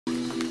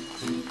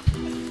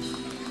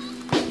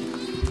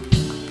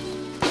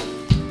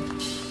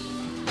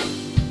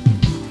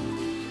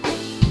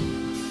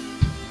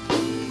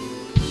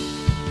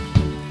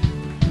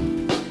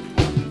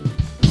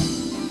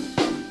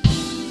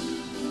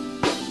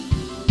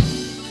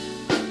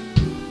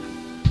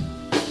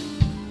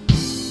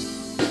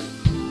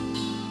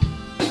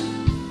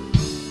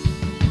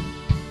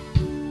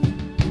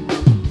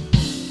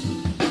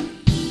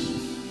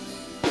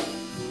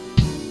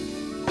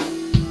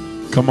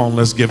Come on,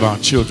 let's give our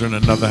children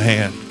another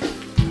hand.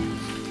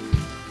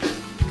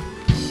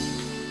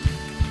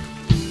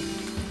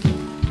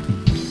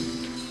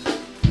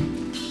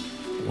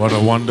 What a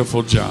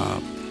wonderful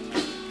job.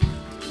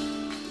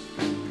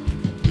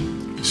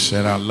 He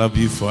said, I love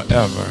you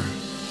forever.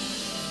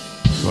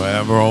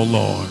 Forever, oh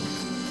Lord.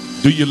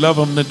 Do you love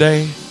him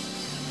today?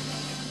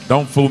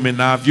 Don't fool me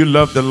now. If you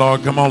love the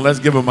Lord, come on, let's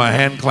give him a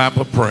hand clap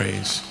of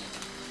praise.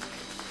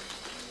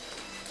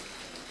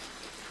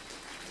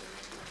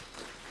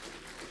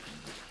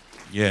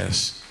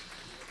 Yes.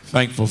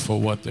 Thankful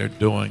for what they're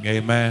doing.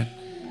 Amen.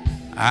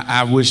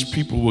 I wish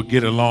people would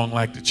get along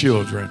like the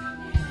children.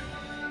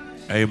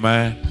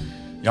 Amen.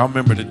 Y'all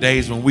remember the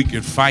days when we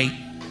could fight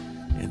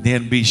and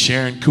then be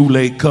sharing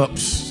Kool-Aid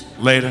cups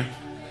later?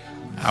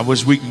 I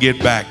wish we can get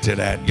back to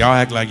that. Y'all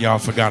act like y'all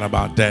forgot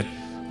about that.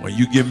 When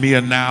you give me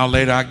a now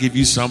later, I'll give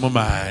you some of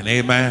mine.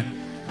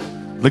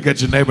 Amen. Look at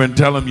your neighbor and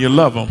tell him you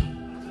love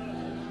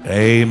him.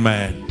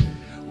 Amen.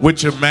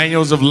 With your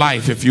manuals of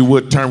life, if you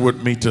would turn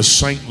with me to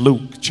St.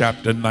 Luke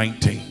chapter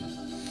 19.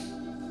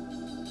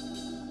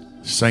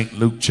 St.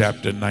 Luke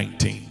chapter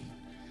 19.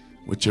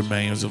 With your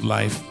manuals of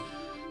life.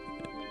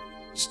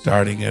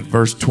 Starting at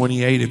verse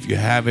 28, if you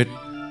have it.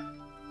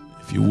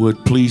 If you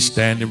would, please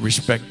stand in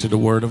respect to the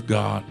word of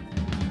God.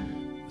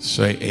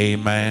 Say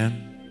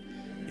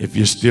amen. If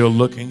you're still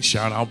looking,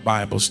 shout out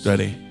Bible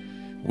study.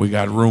 We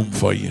got room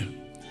for you.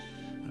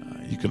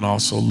 You can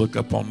also look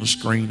up on the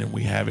screen and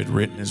we have it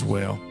written as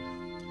well.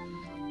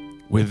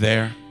 We're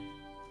there.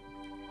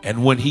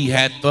 And when he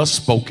had thus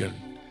spoken,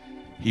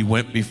 he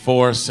went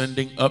before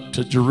ascending up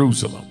to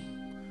Jerusalem.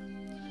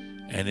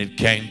 And it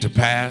came to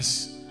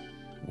pass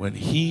when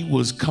he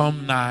was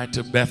come nigh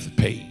to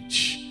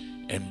Bethpage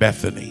and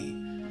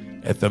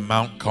Bethany at the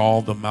mount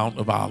called the Mount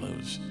of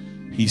Olives,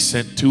 he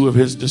sent two of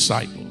his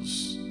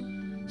disciples,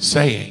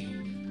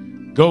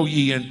 saying, Go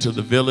ye into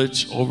the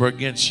village over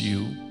against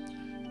you,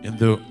 in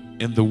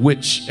the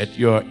which at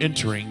your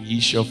entering ye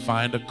shall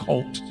find a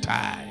colt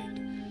tied,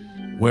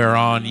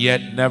 whereon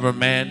yet never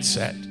man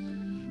sat.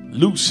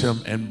 Loose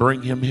him and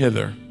bring him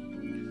hither.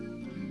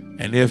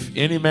 And if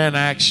any man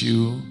ask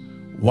you,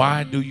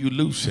 Why do you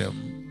loose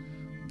him?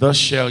 Thus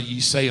shall ye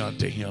say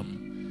unto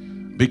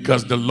him,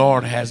 Because the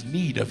Lord has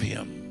need of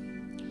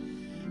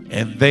him.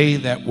 And they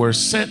that were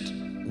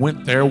sent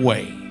went their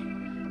way,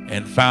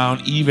 and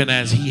found even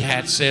as he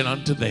had said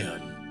unto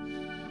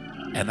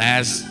them. And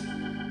as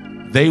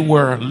they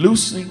were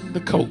loosing the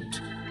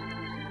colt,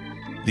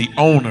 the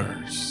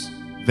owners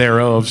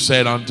thereof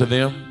said unto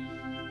them,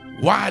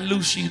 Why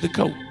loose ye the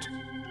colt?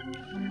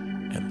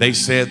 And they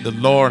said, The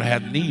Lord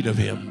hath need of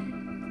him.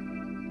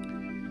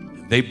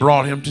 And they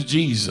brought him to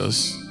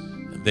Jesus,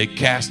 and they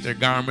cast their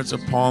garments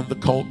upon the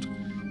colt,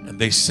 and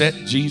they set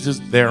Jesus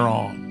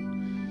thereon.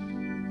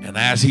 And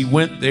as he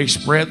went, they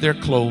spread their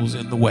clothes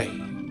in the way.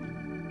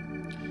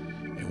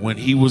 And when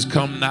he was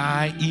come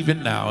nigh,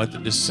 even now at the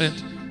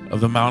descent of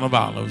the Mount of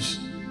Olives,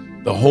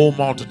 the whole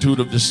multitude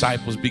of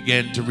disciples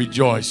began to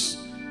rejoice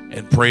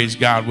and praise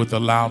God with a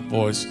loud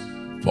voice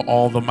for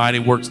all the mighty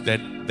works that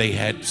they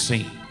had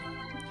seen,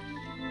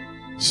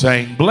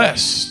 saying,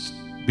 Blessed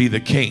be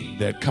the King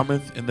that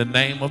cometh in the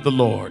name of the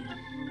Lord,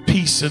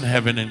 peace in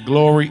heaven and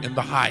glory in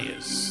the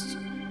highest.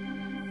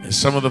 And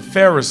some of the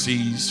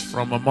Pharisees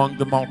from among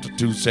the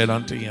multitude said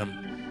unto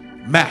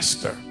him,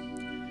 Master,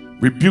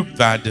 rebuke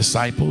thy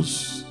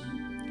disciples.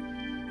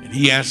 And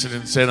he answered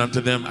and said unto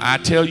them, I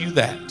tell you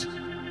that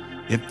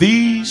if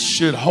these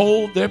should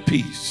hold their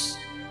peace,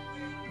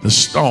 the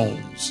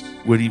stones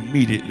would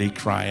immediately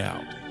cry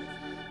out.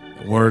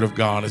 The word of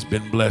God has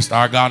been blessed.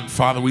 Our God and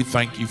Father, we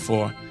thank you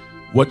for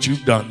what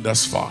you've done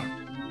thus far.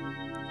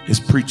 It's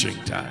preaching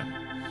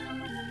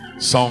time.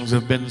 Songs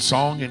have been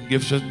sung and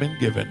gifts have been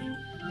given.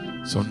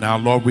 So now,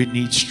 Lord, we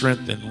need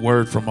strength and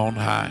word from on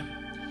high.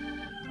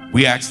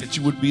 We ask that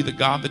you would be the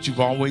God that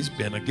you've always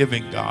been, a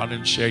giving God,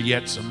 and share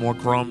yet some more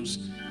crumbs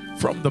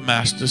from the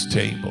Master's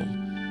table.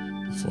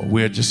 For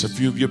we're just a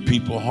few of your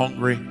people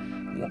hungry,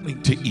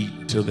 wanting to eat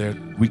until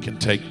we can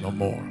take no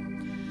more.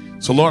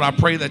 So, Lord, I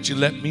pray that you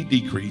let me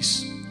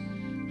decrease.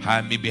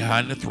 Hide me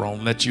behind the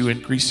throne. Let you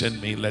increase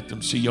in me. Let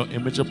them see your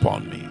image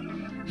upon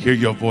me. Hear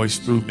your voice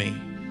through me.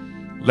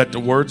 Let the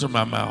words of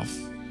my mouth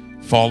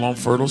fall on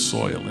fertile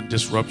soil and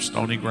disrupt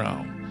stony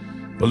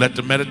ground. But let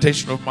the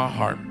meditation of my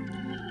heart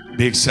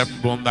be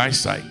acceptable in thy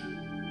sight.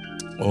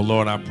 Oh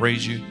Lord, I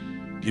praise you,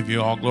 give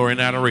you all glory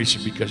and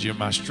adoration because you're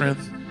my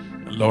strength.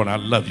 And Lord, I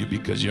love you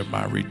because you're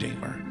my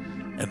redeemer.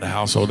 And the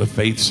household of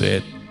faith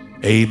said,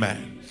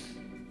 amen.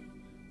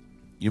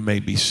 You may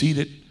be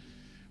seated.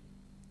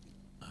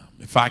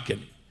 If I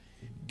can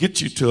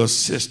get you to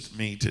assist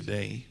me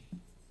today,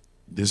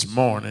 this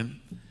morning,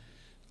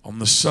 on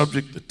the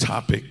subject, the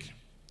topic,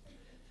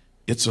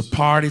 it's a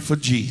party for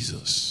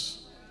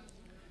Jesus.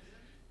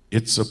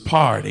 It's a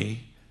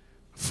party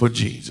for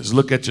Jesus.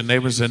 Look at your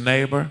neighbor and say,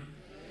 neighbor,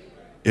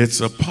 it's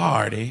a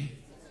party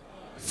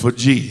for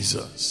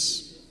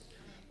Jesus.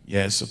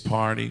 Yeah, it's a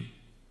party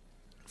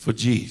for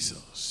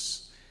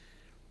Jesus.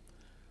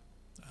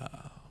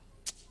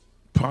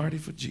 Party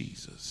for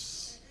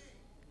Jesus.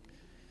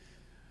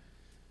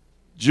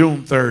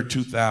 June 3rd,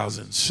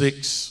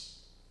 2006,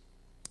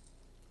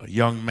 a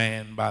young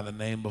man by the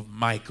name of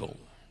Michael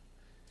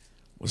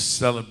was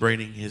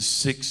celebrating his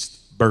 6th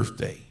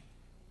birthday.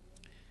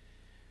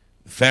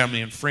 The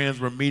family and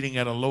friends were meeting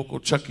at a local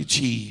Chuck E.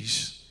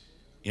 Cheese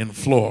in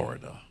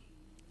Florida.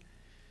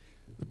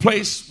 The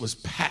place was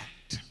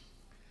packed.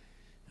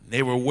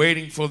 They were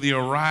waiting for the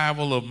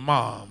arrival of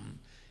Mom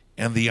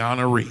and the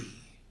honoree.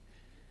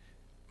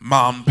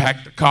 Mom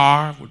packed a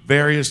car with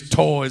various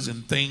toys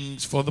and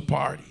things for the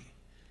party.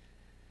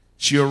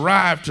 She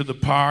arrived to the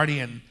party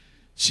and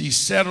she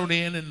settled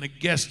in, and the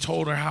guests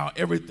told her how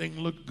everything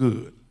looked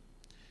good.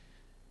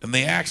 And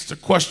they asked the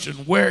question,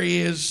 where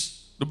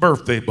is the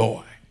birthday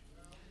boy?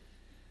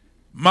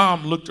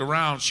 Mom looked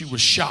around. She was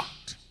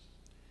shocked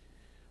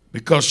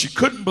because she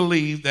couldn't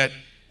believe that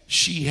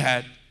she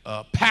had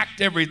packed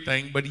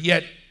everything, but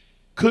yet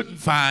couldn't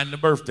find the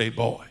birthday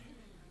boy.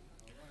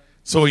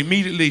 So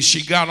immediately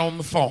she got on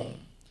the phone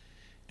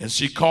and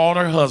she called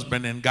her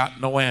husband and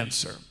got no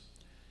answer.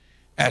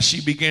 As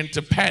she began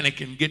to panic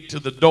and get to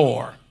the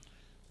door,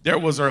 there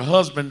was her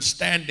husband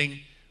standing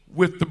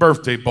with the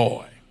birthday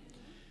boy.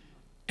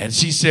 And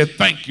she said,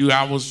 thank you.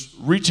 I was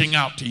reaching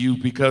out to you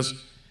because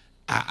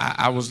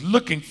I was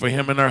looking for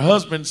him. And her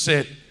husband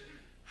said,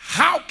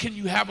 how can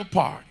you have a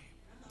party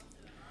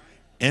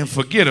and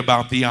forget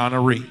about the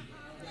honoree?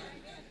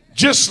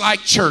 Just like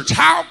church,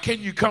 how can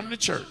you come to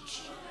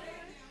church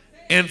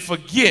and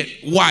forget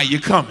why you're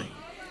coming?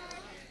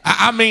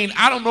 I mean,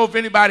 I don't know if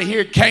anybody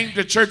here came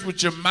to church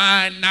with your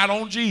mind not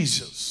on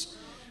Jesus,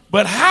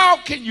 but how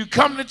can you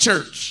come to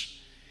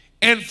church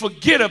and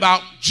forget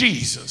about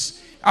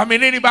Jesus? I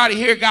mean, anybody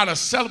here got a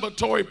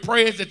celebratory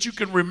praise that you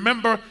can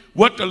remember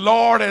what the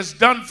Lord has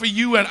done for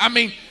you? And I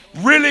mean,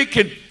 really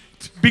can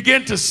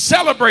begin to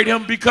celebrate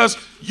him because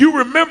you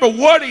remember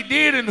what he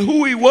did and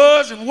who he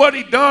was and what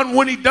he done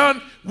when he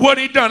done what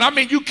he done. I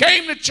mean, you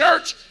came to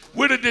church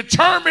with a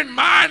determined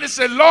mind and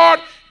said, Lord,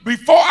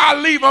 before I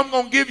leave, I'm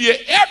going to give you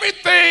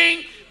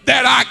everything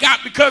that I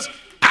got because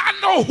I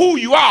know who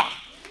you are.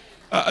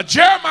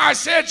 Jeremiah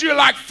said, you're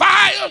like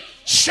fire,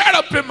 shut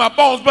up in my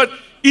bones. But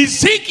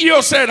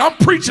Ezekiel said, I'm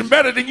preaching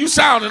better than you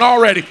sounding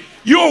already.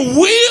 You're a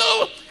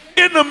wheel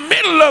in the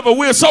middle of a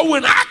wheel. So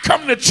when I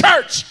come to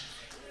church,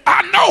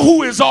 I know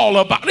who it's all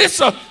about. It's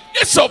a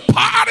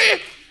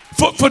party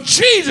for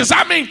Jesus.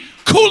 I mean,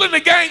 Kool and the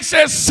Gang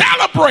says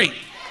celebrate.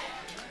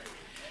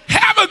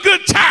 Have a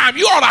good time.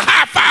 You ought to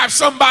high five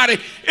somebody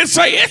and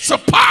say it's a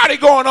party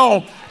going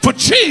on for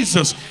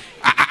Jesus.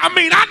 I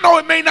mean, I know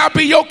it may not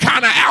be your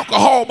kind of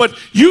alcohol, but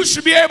you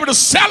should be able to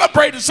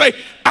celebrate and say,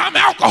 I'm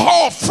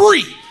alcohol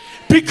free.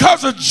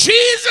 Because of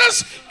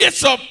Jesus,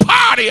 it's a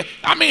party.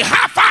 I mean,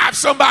 high five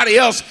somebody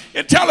else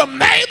and tell them,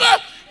 neighbor,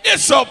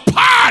 it's a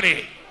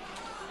party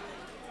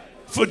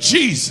for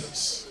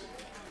Jesus.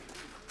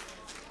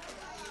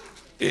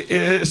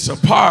 It's a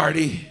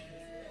party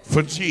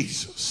for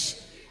Jesus.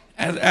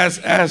 And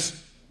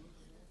as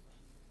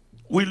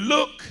we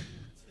look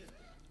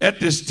at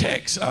this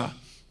text,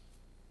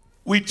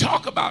 we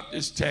talk about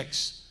this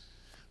text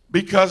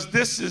because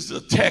this is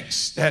a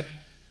text that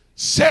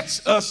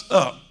sets us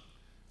up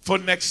for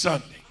next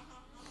Sunday.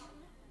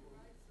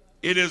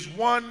 It is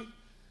one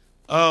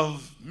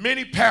of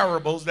many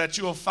parables that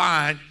you'll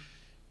find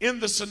in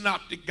the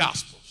Synoptic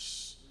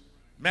Gospels,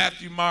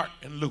 Matthew, Mark,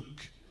 and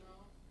Luke.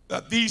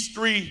 These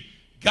three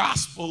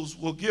Gospels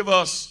will give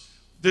us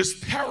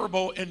this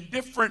parable in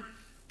different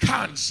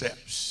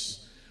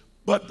concepts,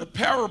 but the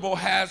parable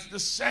has the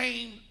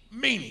same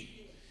meaning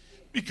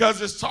because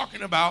it's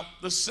talking about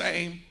the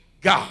same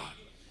God.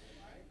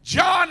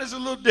 John is a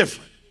little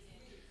different.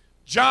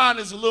 John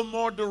is a little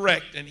more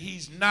direct, and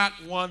he's not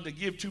one to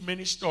give too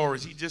many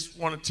stories. He just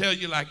want to tell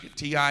you like it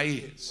T.I.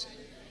 is.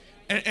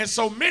 And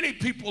so many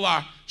people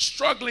are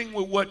struggling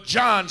with what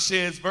John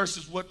says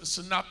versus what the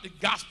Synoptic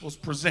Gospels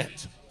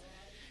present.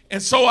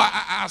 And so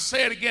I'll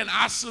say it again.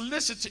 I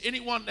solicit to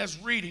anyone that's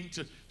reading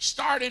to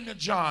start into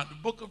John, the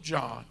book of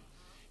John,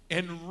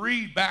 and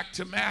read back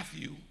to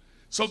Matthew.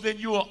 So then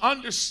you will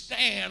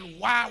understand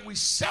why we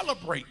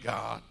celebrate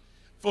God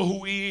for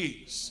who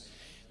he is.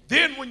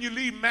 Then when you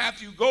leave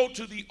Matthew, go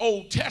to the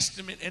Old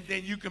Testament, and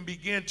then you can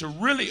begin to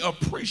really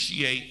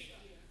appreciate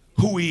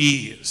who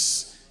he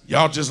is.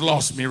 Y'all just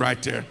lost me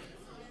right there.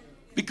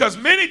 Because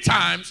many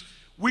times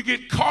we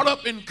get caught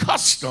up in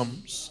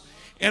customs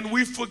and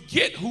we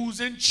forget who's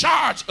in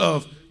charge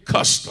of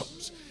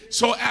customs.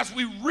 So as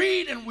we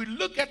read and we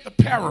look at the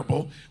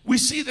parable, we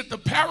see that the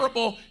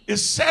parable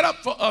is set up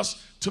for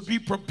us to be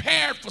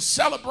prepared for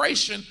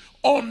celebration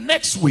on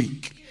next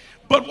week.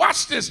 But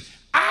watch this.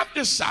 I've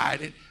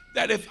decided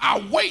that if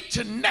I wait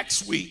till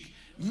next week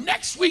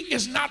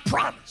is not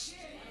promised.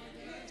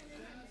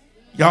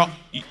 Y'all,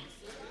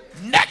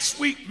 next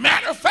week,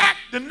 matter of fact,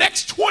 the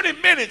next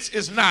 20 minutes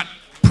is not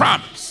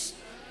promised.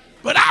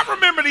 But I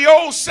remember the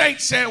old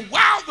saints saying,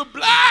 while the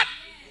blood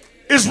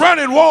is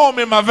running warm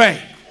in my vein.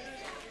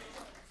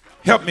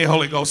 Help me,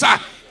 Holy Ghost.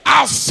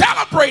 I'll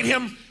celebrate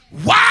him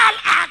while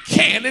I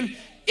can. And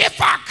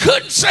if I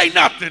couldn't say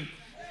nothing,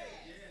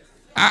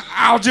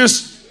 I'll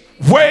just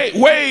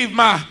wave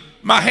my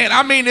hand.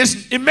 I mean,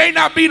 it may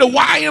not be the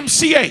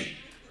YMCA,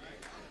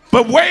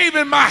 but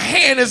waving my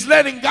hand is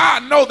letting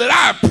God know that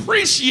I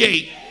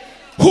appreciate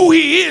who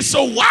he is.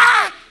 So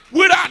why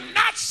would I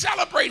not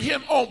celebrate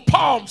him on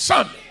Palm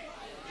Sunday?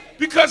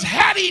 Because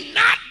had he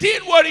not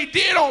did what he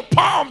did on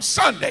Palm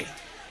Sunday,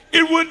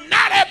 it would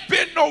not have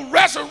been no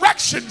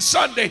Resurrection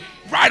Sunday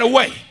right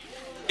away.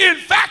 In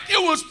fact,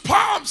 it was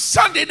Palm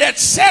Sunday that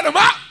set him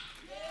up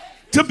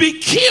to be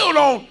killed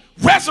on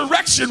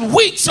Resurrection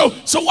Week. So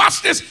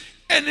watch this.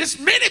 And there's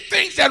many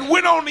things that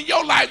went on in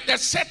your life that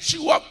set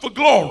you up for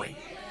glory.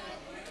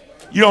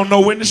 You don't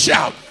know when to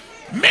shout.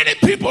 Many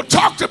people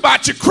talked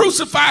about you,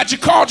 crucified you,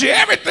 called you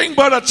everything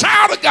but a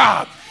child of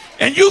God.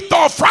 And you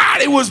thought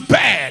Friday was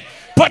bad,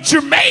 but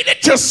you made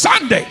it to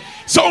Sunday.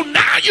 So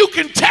now you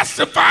can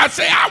testify and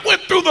say, I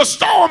went through the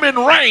storm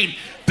and rain.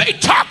 They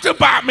talked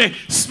about me,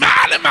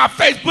 smiled in my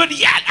face, but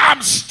yet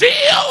I'm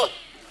still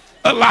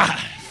alive.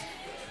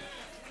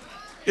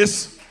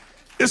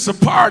 It's a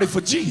party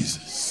for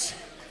Jesus.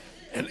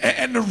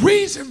 And the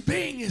reason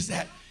being is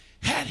that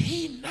had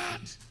he not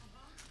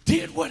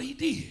did what he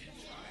did,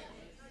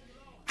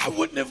 I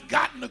wouldn't have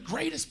gotten the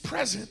greatest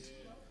present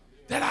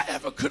that I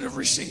ever could have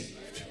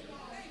received.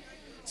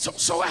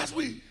 So as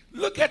we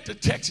look at the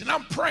text, and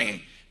I'm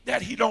praying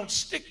that he don't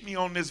stick me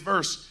on this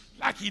verse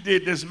like he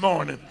did this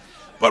morning.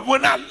 But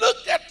when I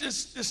looked at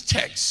this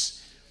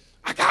text,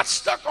 I got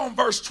stuck on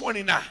verse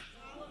 29.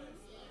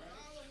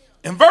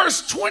 And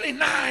verse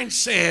 29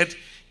 says,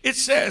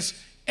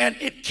 and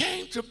it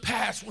came to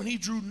pass when he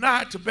drew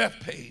nigh to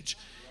Bethpage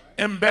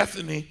and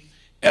Bethany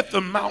at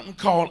the mountain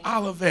called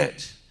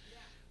Olivet,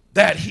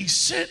 that he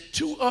sent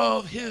two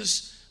of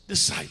his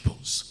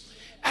disciples.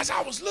 As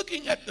I was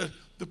looking at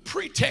the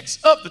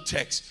pretext of the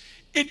text,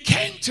 it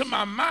came to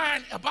my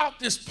mind about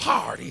this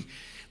party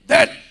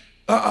that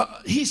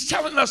he's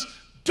telling us,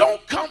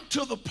 don't come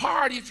to the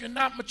party if you're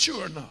not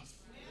mature enough.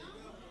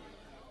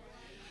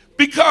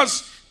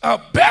 Because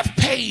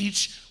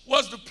Bethpage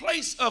was the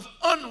place of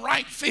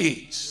unripe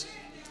figs.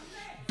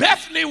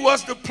 Bethany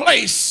was the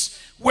place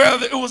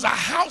where it was a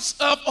house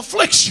of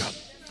affliction.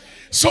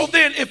 So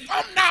then if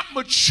I'm not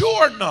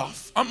mature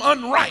enough, I'm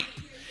unripe,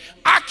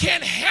 I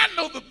can't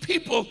handle the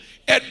people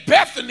at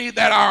Bethany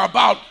that are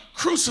about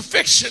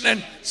crucifixion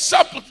and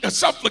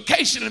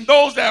supplication and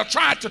those that are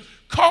trying to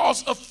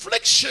cause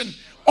affliction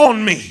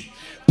on me.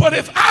 But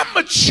if I'm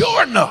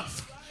mature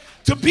enough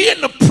to be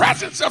in the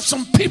presence of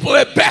some people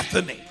at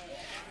Bethany,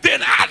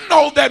 then I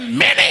know that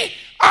many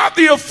are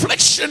the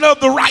affliction of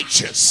the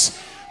righteous,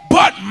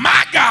 but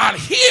my God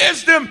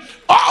hears them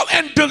all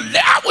and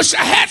I wish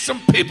I had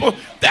some people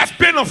that's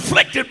been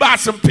afflicted by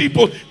some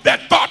people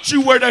that thought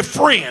you were their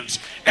friends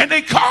and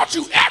they called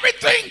you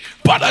everything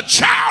but a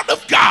child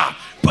of God.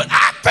 But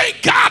I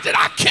thank God that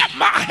I kept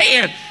my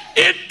hand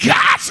in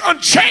God's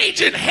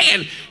unchanging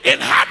hand. And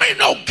how many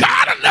know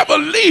God will never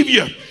leave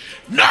you,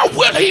 nor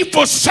will he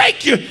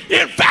forsake you?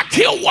 In fact,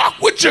 he'll walk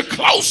with you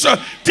closer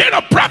than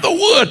a brother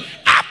would.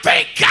 I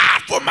thank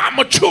God for my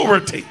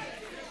maturity.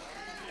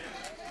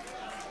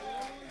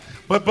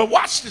 But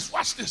watch this.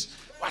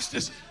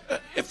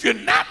 If you're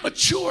not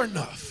mature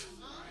enough,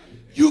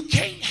 you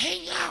can't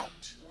hang out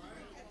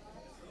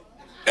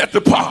at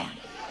the park.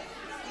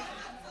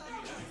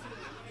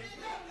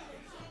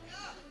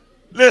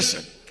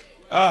 Listen,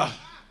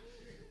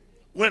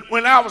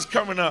 when I was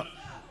coming up,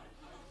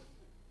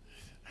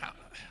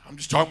 I'm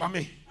just talking about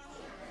me.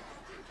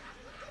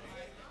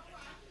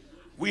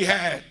 We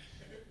had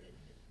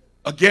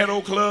a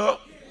ghetto club.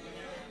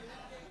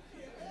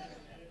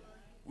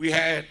 We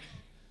had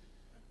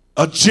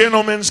a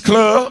gentleman's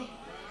club.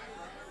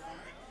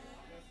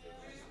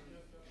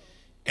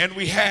 And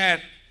we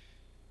had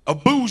a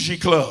bougie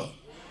club.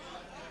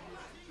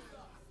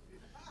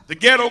 The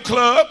ghetto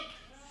club,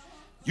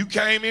 you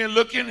came in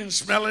looking and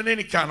smelling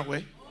any kind of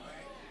way.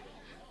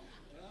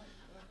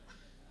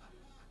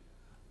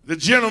 The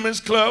gentleman's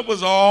club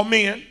was all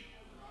men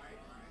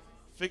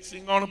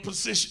fixing on a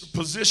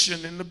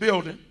position in the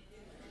building.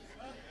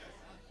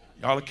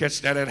 Y'all will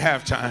catch that at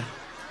halftime.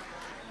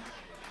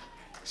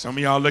 Some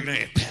of y'all looking at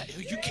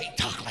it, you can't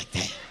talk like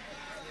that.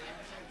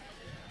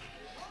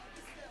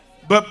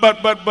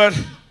 But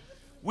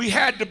we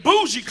had the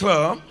bougie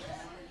club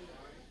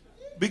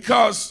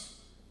because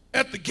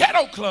at the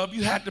ghetto club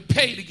you had to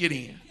pay to get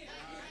in.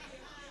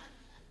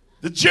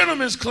 The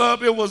gentleman's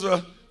club, it was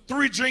a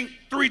three drink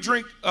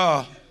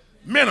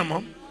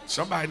minimum.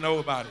 Somebody know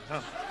about it,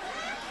 huh?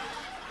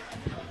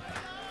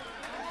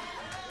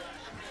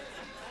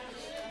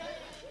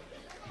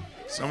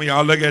 Some of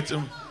y'all look at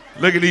them.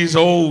 Look at these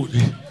old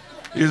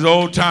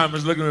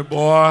timers looking at me,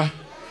 boy,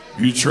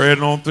 you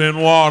treading on thin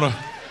water.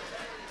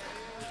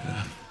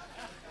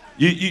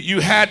 You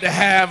had to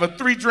have a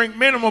 3-drink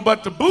minimum,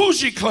 but the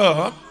bougie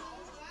club,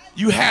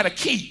 you had a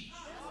key.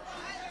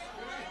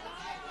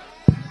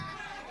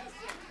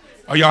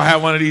 Oh, y'all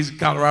have one of these in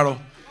Colorado?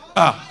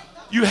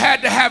 You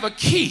had to have a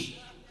key.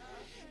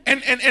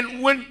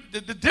 And when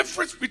the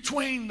difference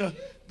between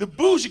the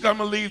bougie club, I'm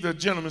going to leave the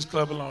gentleman's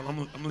club alone. I'm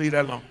going to leave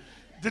that alone.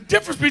 the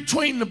difference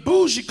between the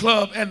bougie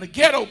club and the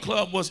ghetto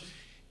club was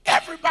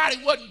everybody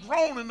wasn't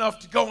grown enough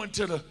to go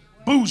into the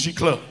bougie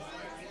club.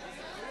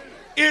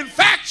 In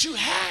fact, you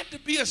had to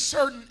be a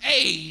certain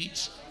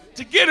age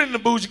to get in the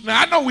bougie.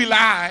 Now, I know we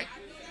lie.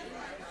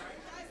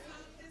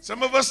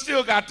 Some of us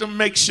still got them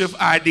makeshift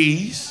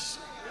IDs,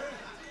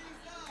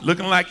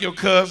 looking like your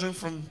cousin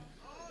from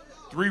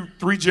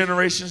three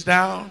generations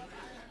down.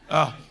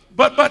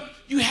 But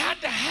you had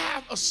to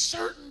have a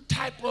certain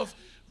type of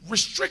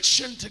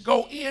restriction to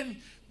go in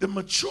the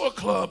mature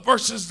club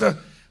versus the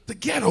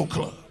ghetto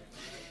club.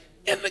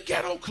 In the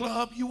ghetto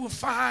club, you will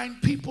find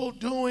people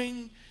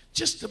doing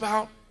just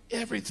about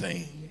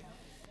everything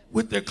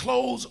with their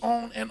clothes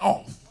on and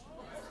off.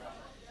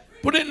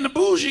 But in the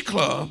bougie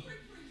club,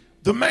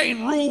 the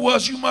main rule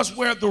was you must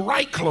wear the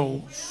right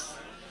clothes,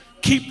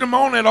 keep them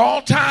on at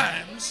all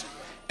times,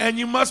 and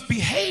you must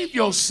behave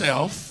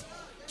yourself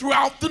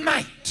throughout the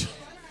night.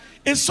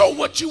 And so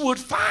what you would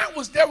find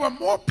was there were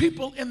more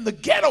people in the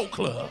ghetto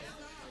club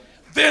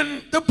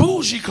than the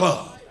bougie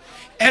club.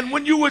 And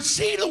when you would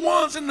see the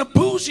ones in the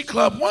bougie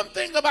club, one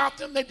thing about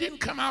them, they didn't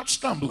come out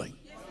stumbling.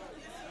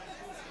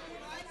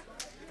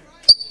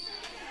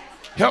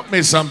 Help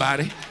me,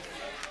 somebody.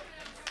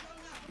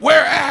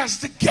 Whereas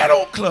the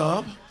ghetto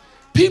club,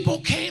 people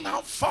came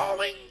out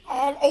falling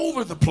all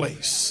over the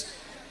place,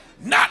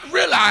 not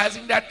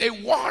realizing that they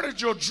watered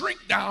your drink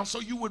down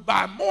so you would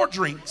buy more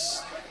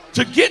drinks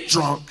to get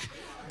drunk.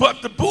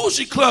 But the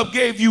bougie club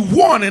gave you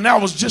one, and that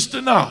was just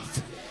enough.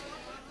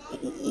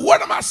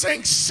 What am I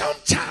saying?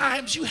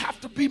 Sometimes you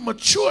have to be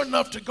mature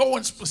enough to go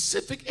in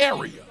specific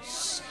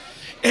areas.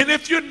 And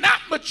if you're not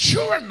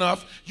mature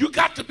enough, you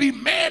got to be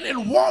man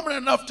and woman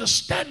enough to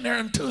stand there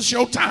until it's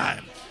your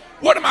time.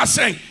 What am I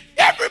saying?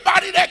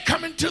 Everybody that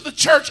come into the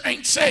church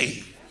ain't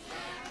saved.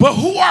 But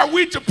who are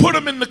we to put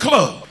them in the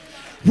club?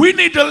 We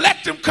need to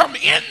let them come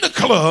in the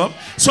club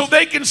so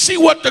they can see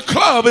what the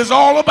club is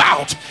all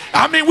about.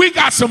 I mean, we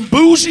got some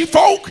bougie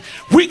folk,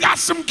 we got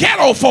some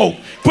ghetto folk,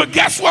 but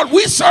guess what?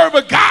 We serve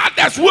a God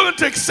that's willing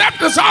to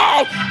accept us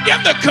all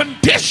in the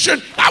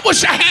condition. I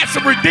wish I had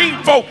some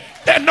redeemed folk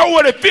that know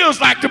what it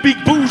feels like to be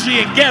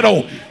bougie and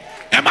ghetto.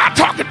 Am I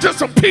talking to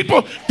some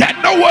people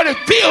that know what it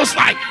feels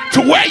like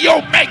to wear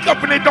your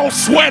makeup and it don't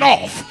sweat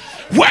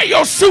off, wear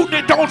your suit and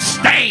it don't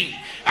stain?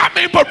 I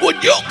mean, but when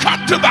you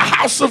come to the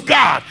house of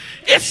God,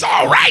 it's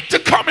all right to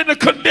come in a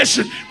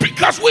condition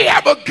because we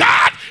have a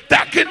God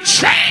that can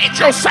change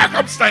your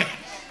circumstance.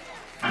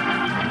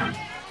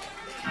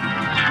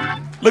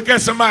 Look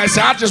at somebody and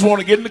say, I just want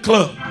to get in the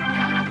club.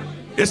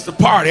 It's the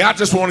party. I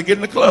just want to get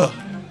in the club.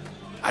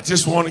 I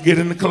just want to get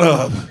in the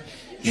club.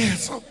 Yeah,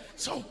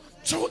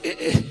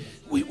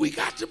 we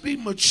got to be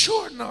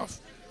mature enough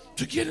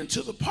to get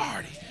into the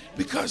party,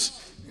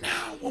 because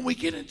now when we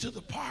get into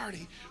the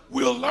party,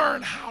 we'll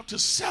learn how to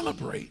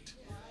celebrate.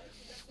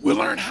 We'll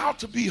learn how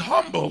to be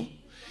humble,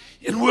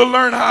 and we'll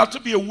learn how to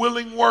be a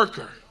willing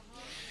worker.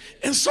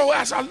 And so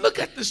as I look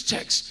at this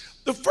text,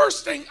 the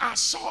first thing I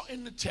saw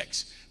in the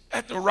text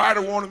that the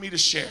writer wanted me to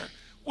share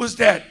was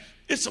that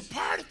it's a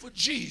party for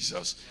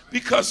Jesus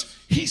because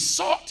he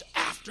sought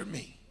after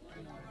me.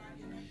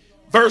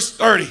 Verse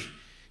 30,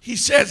 he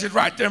says it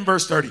right there in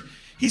verse 30.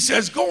 He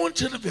says, go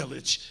into the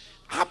village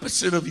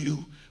opposite of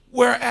you,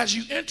 where as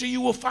you enter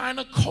you will find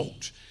a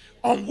colt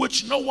on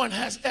which no one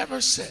has ever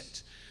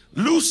sat.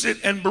 Loose it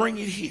and bring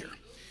it here.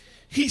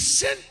 He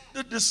sent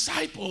the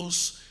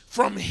disciples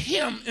from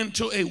him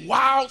into a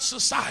wild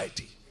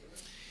society.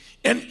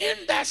 And in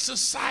that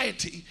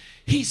society,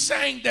 he's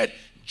saying that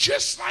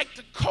just like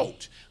the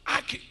colt,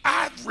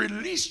 I've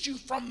released you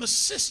from the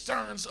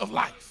cisterns of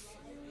life.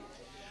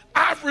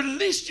 I've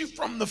released you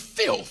from the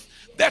filth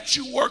that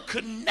you were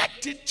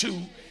connected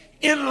to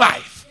in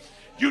life.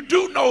 You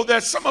do know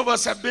that some of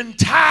us have been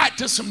tied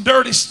to some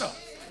dirty stuff.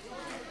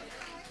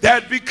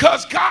 That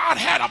because God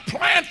had a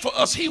plan for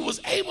us, he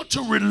was able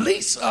to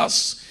release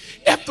us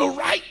at the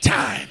right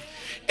time.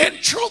 And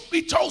truth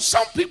be told,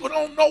 some people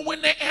don't know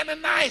when their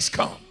Ananias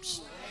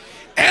comes.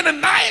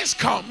 Ananias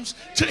comes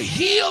to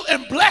heal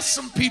and bless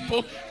some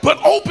people,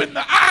 but open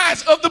the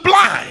eyes of the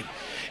blind.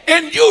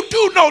 And you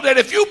do know that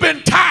if you've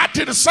been tied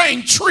to the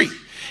same tree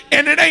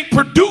and it ain't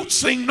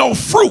producing no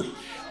fruit,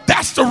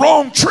 that's the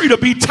wrong tree to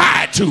be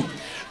tied to.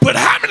 But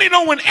how many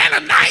know when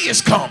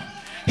Ananias comes,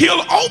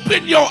 he'll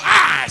open your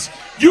eyes?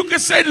 You can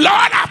say, Lord,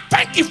 I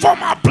thank you for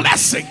my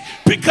blessing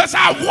because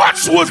I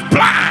once was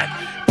blind,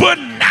 but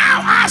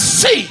now I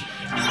see.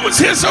 It was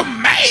his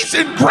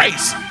amazing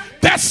grace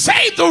that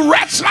saved a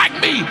wretch like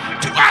me.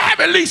 Do I have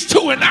at least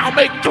two, and I'll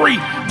make three,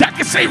 that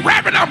can say,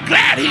 Reverend, I'm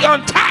glad he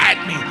untied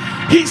me.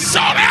 He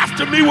sought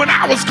after me when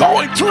I was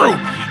going through.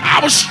 I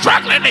was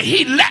struggling and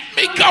he let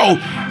me go.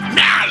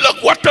 Now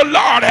look what the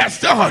Lord has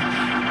done.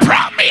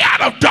 Brought me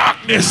out of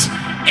darkness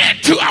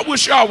into, I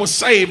wish y'all was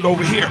saved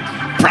over here.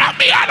 Brought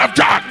me out of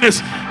darkness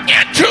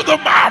into the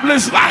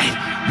marvelous light.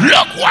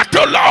 Look what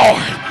the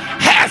Lord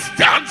has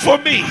done for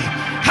me.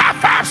 High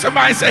five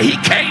somebody, say, he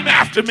came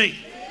after me.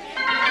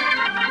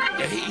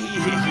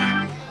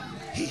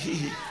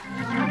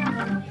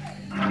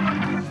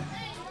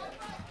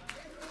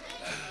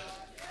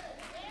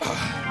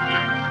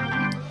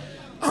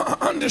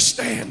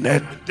 understand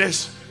that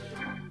this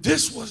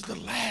was the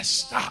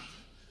last stop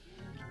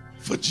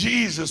for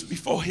Jesus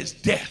before his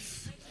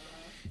death.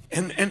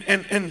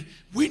 And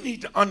we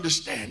need to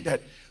understand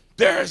that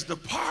there is the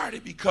party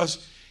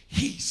because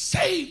he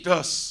saved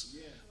us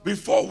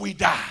before we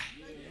died.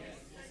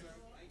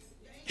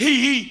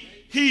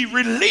 He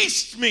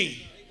released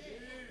me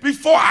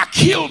before I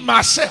killed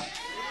myself.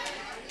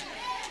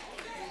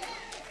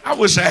 I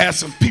wish I had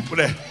some people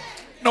that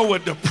know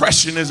what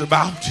depression is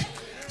about.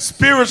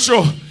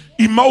 Spiritual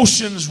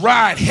emotions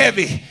ride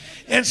heavy,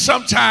 and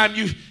sometimes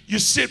you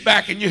sit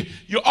back and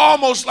you're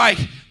almost like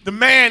the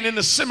man in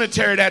the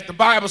cemetery that the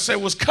Bible said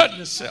was cutting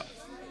himself.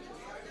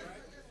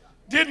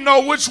 Didn't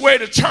know which way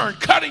to turn,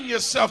 cutting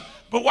yourself.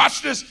 But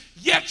watch this,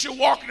 yet you're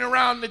walking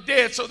around the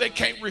dead so they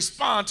can't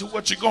respond to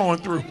what you're going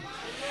through.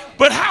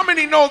 But how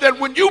many know that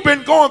when you've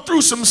been going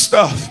through some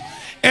stuff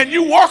and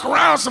you walk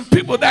around some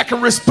people that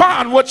can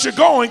respond what you're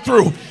going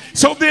through?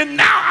 So then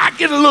now I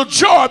get a little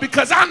joy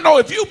because I know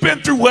if you've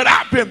been through what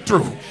I've been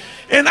through,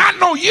 and I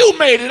know you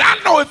made it, I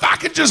know if I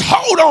can just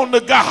hold on to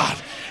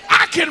God,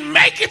 I can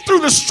make it through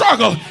the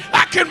struggle.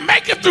 I can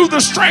make it through the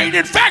strain.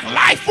 In fact,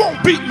 life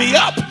won't beat me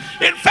up.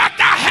 In fact,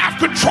 I have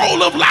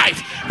control of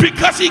life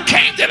because he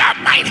came that I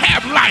might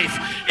have life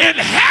and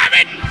have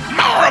it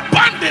more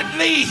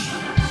abundantly.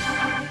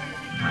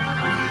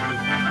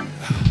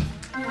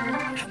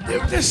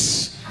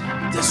 This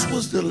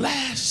was the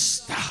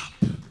last stop.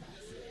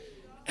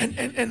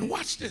 And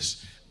watch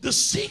this. The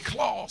C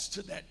clause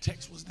to that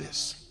text was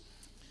this.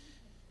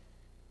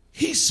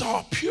 He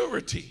saw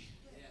purity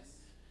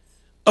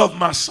of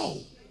my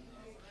soul.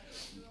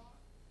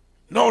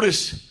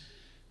 Notice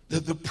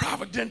that the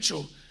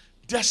providential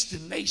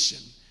destination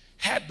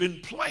had been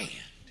planned,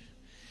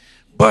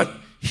 but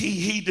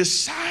he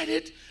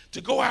decided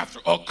to go after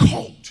a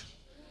colt.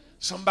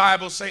 Some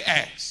Bibles say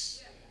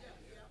ass.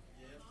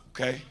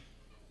 Okay?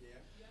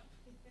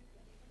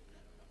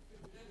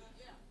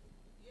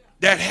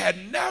 That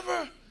had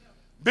never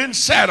been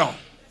sat on.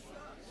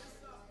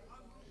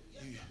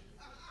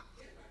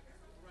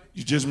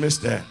 You just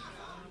missed that.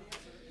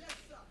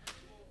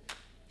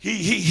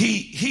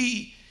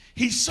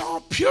 He saw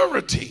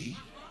purity,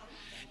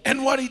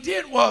 and what he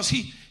did was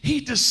he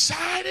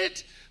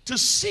decided to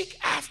seek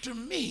after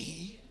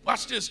me.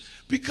 Watch this,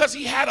 because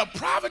he had a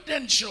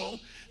providential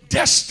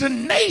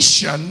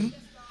destination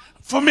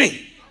for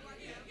me.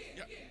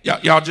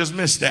 Y'all just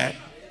missed that.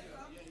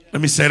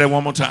 Let me say that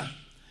one more time.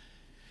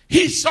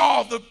 He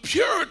saw the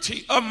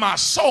purity of my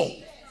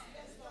soul,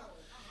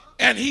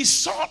 and he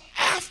sought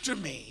after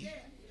me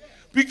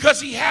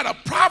because he had a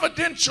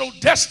providential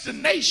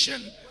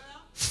destination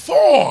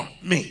for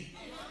me.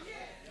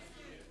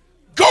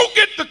 Go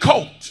get the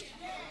colt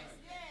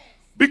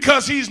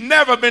because he's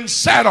never been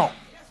sat on.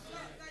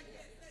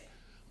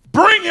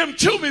 Bring him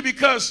to me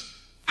because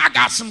I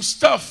got some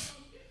stuff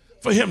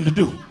for him to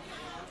do.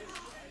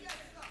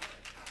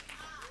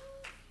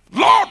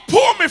 Lord,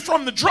 pull me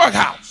from the drug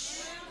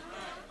house.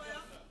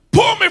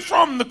 Pull me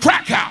from the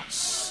crack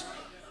house.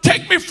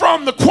 Take me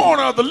from the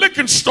corner of the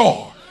liquor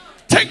store.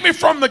 Take me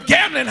from the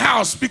gambling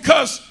house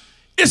because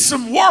it's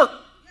some work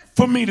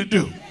for me to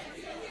do.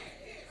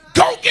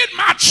 Go get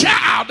my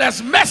child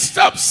that's messed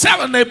up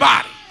selling their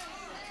body.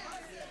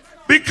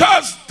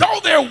 Because though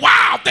they're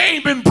wild, they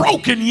ain't been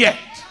broken yet.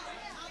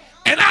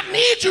 And I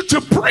need you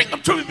to bring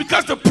them to me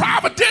because the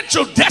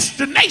providential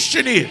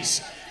destination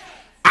is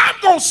I'm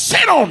going to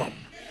sit on them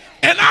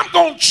and I'm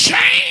going to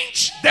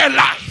change their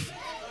life.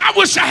 I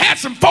wish I had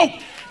some folk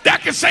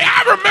that could say,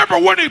 I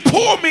remember when he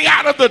pulled me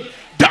out of the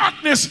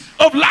darkness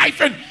of life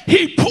and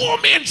he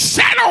pulled me and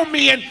sat on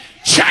me and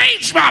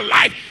changed my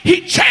life. He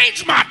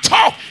changed my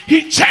talk.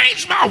 He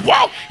changed my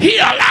walk. He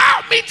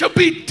allowed me to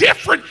be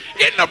different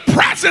in the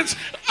presence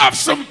of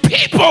some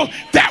people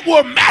that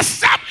were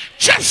messed up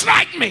just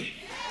like me.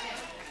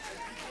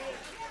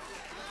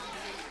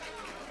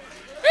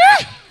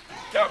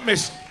 Help me.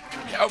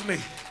 Help me.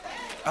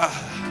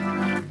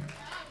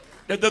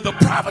 The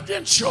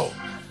providential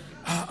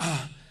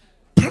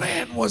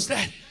plan was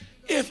that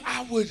if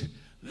I would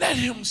let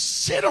him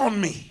sit on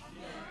me,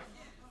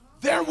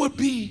 there would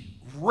be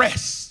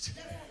rest.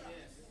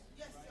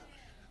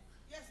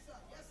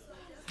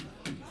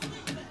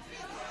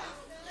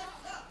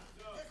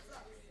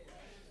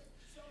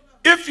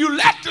 If you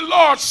let the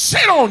Lord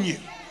sit on you,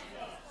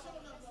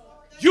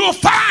 you'll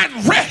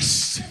find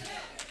rest.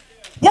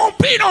 Won't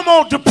be no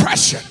more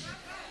depression,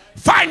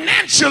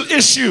 financial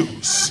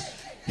issues,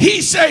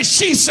 he say,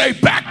 she say,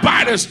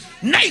 backbiters,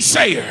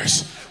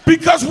 naysayers.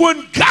 Because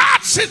when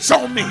God sits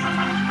on me,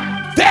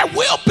 there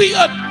will be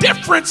a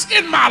difference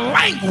in my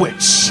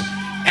language,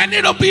 and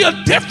it'll be a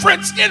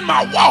difference in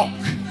my walk.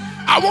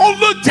 I won't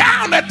look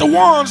down at the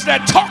ones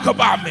that talk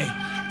about me,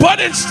 but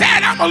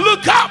instead I'm gonna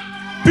look up,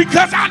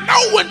 because I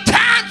know when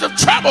times of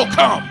trouble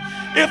come,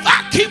 if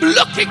I keep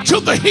looking to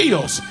the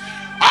hills,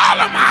 all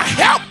of my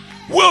help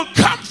will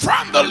come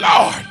from the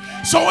Lord.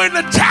 So in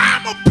the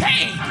time of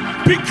pain,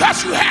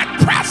 because you had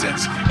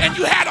presence and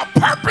you had a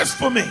purpose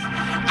for me,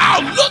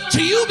 I'll look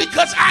to you,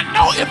 because I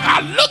know if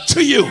I look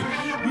to you,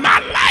 My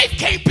life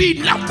can't be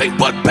nothing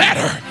but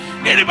better.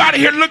 Anybody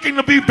here looking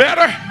to be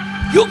better?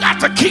 You got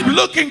to keep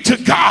looking to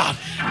God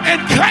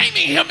and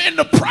claiming him in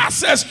the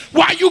process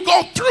while you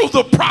go through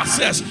the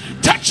process.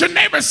 Touch your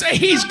neighbor and say,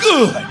 he's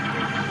good.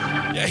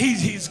 Yeah,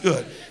 he's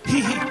good.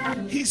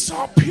 He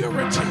saw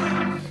purity.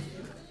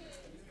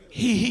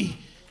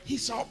 He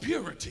saw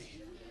purity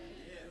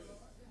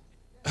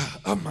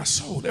of my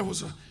soul. There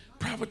was a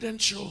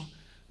providential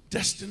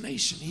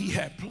destination he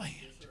had planned.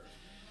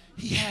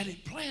 He had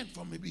it planned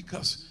for me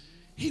because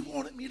he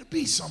wanted me to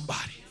be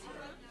somebody.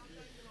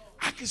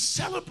 I could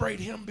celebrate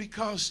him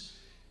because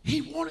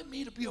he wanted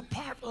me to be a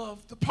part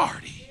of the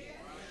party.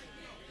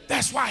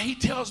 That's why he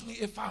tells me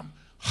if I'm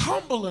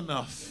humble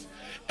enough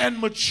and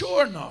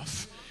mature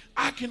enough,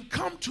 I can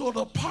come to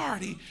the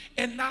party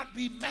and not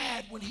be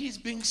mad when he's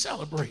being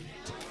celebrated.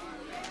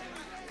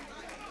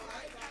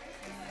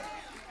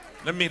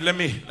 Let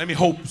me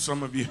hope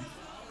some of you.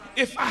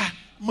 If I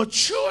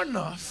mature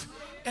enough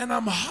and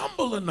I'm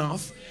humble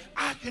enough,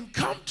 I can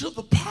come to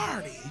the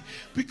party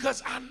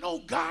because I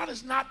know God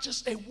is not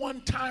just a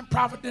one-time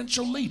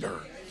providential leader.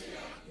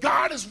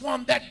 God is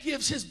one that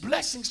gives his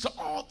blessings to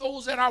all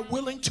those that are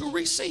willing to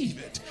receive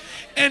it.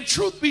 And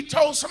truth be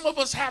told, some of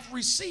us have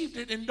received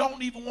it and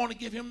don't even want to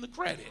give him the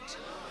credit.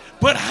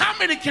 But how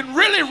many can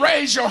really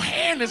raise your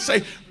hand and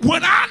say,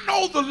 when I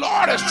know the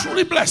Lord has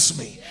truly blessed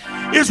me,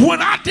 is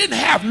when I didn't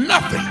have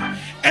nothing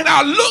and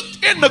I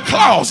looked in the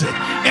closet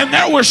and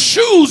there were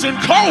shoes and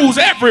clothes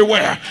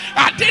everywhere.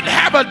 I didn't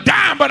have a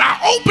dime, but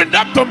I opened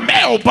up the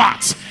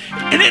mailbox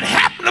and it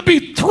happened to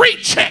be 3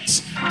 checks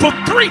for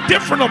 3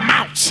 different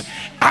amounts.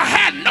 I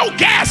had no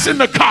gas in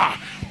the car,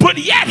 but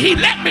yet he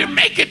let me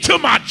make it to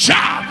my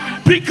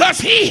job because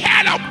he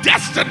had a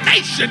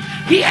destination.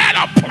 He had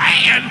a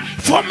plan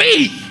for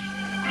me.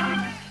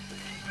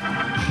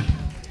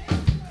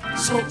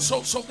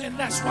 So then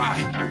that's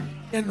why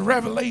in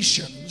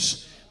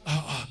Revelations,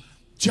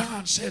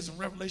 John says in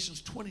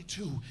Revelations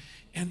 22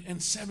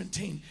 and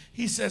 17,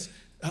 he says,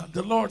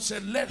 the Lord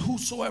said, let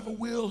whosoever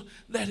will,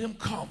 let him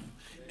come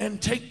and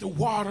take the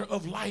water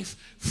of life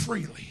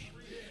freely.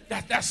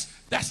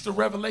 That's the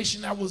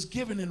revelation that was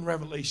given in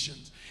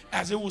Revelations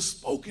as it was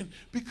spoken,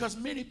 because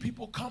many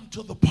people come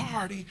to the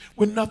party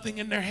with nothing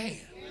in their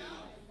hand.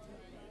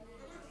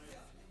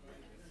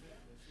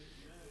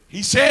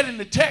 He said in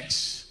the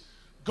text,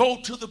 go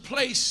to the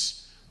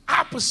place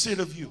opposite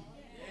of you.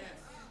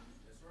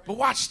 But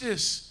watch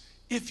this.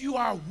 If you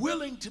are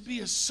willing to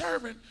be a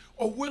servant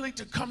or willing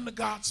to come to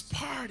God's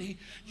party,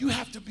 you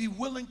have to be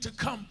willing to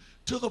come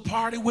to the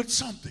party with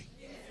something.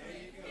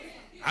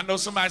 I know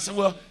somebody said,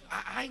 well,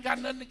 I ain't got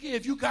nothing to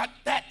give. You got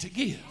that to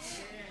give.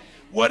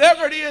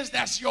 Whatever it is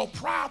that's your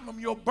problem,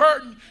 your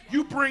burden,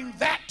 you bring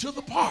that to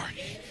the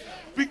party.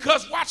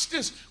 Because watch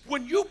this,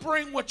 when you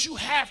bring what you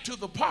have to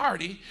the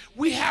party,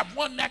 we have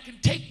one that can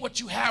take what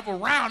you have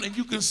around and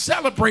you can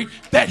celebrate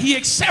that he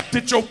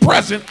accepted your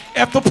present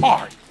at the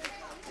party.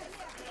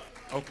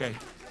 Okay,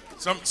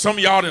 some of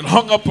y'all done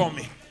hung up on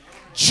me.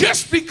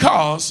 Just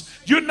because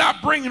you're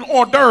not bringing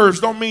hors d'oeuvres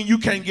don't mean you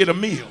can't get a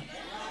meal.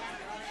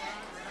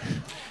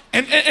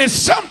 And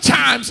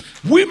sometimes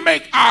we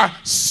make our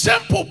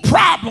simple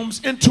problems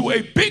into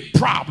a big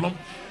problem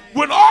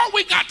when all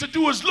we got to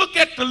do is look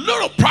at the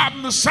little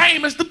problem the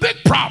same as the big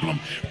problem.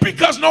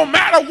 Because no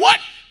matter what,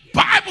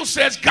 Bible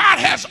says God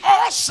has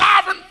all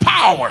sovereign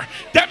power.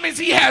 That means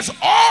he has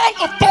all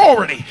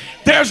authority.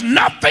 There's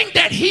nothing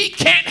that he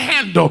can't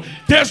handle.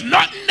 There's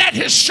nothing that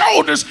his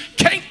shoulders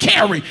can't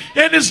carry.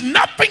 And there's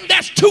nothing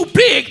that's too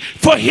big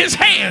for his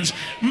hands.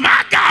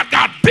 My God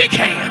got big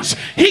hands.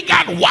 He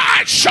got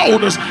wide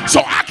shoulders.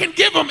 So I can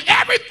give him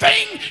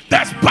everything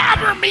that's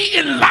bothering me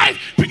in life,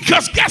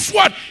 because guess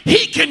what?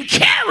 He can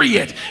carry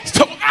it.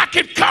 So I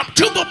can come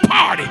to the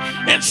party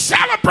and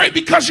celebrate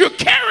because you're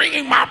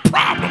carrying my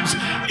problems.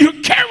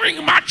 You're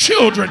carrying my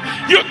children.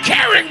 You're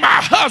carrying my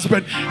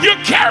husband.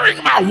 You're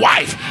carrying my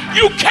wife.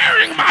 You're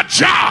carrying my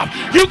job.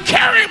 You're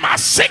carrying my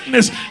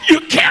sickness.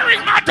 You're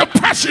carrying my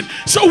depression.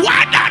 So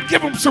why not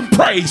give him some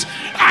praise?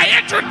 I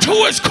enter into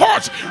his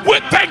courts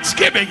with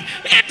thanksgiving.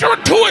 Enter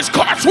into his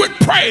courts with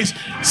praise.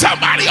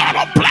 Somebody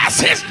ought to bless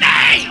his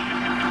name.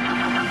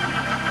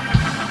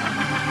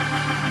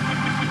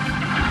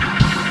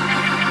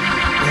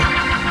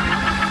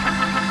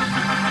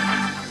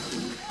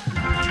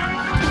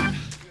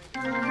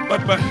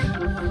 But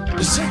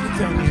the second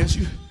thing is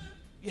you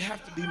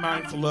have to be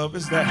mindful of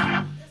is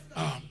that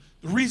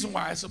the reason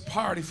why it's a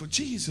party for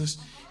Jesus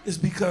is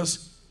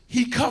because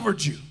he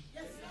covered you.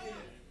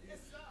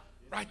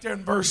 Right there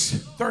in verse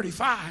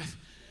 35,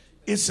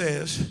 it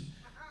says,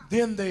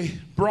 then they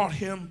brought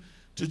him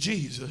to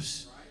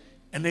Jesus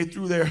and they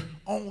threw their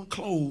own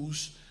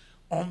clothes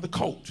on the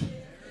coat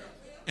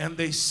and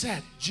they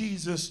sat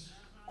Jesus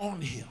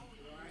on him.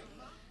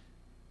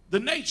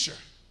 The nature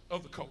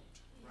of the coat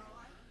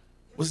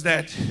was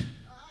that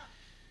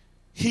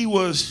he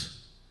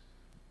was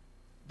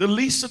the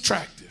least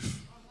attractive.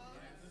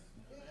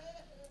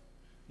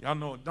 Y'all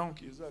know a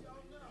donkey is ugly.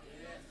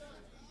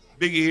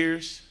 Big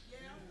ears.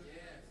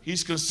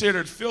 He's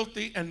considered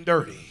filthy and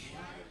dirty.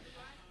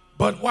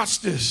 But watch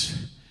this.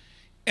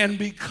 And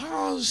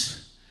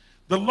because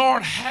the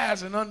Lord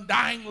has an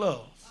undying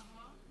love,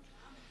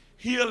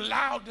 he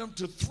allowed them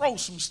to throw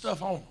some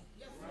stuff on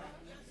them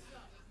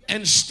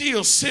and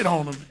still sit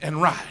on them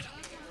and ride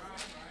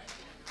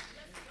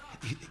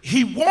them.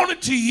 He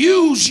wanted to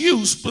use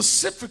you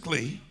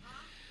specifically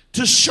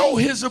to show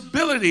his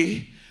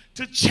ability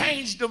to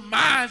change the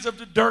minds of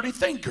the dirty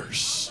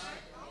thinkers.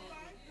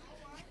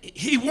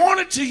 He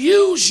wanted to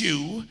use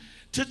you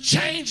to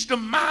change the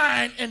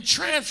mind and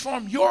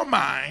transform your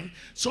mind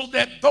so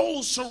that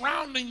those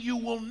surrounding you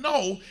will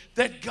know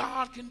that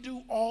God can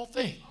do all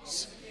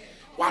things.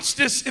 Watch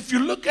this. If you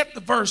look at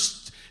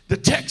the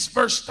text,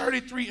 verse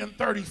 33 and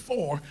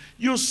 34,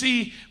 you'll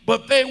see,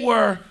 but they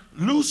were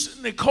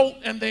loosening the coat,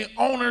 and the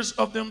owners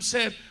of them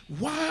said,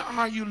 why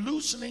are you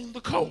loosening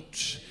the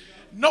coat?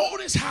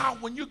 Notice how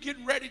when you're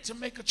getting ready to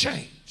make a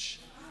change,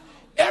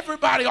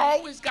 everybody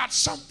always got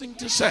something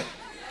to say.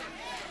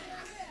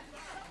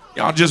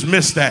 Y'all just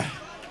missed that.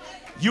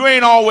 You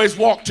ain't always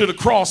walked to the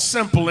cross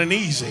simple and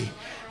easy.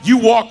 You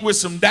walk with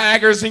some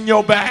daggers in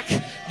your back.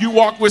 You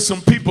walk with some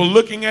people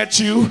looking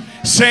at you,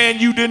 saying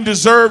you didn't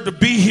deserve to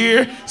be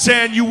here,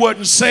 saying you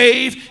wasn't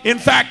saved. In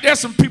fact, there's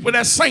some people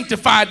that's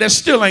sanctified that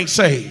still ain't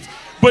saved.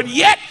 But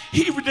yet,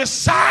 he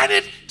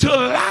decided to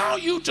allow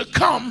you to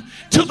come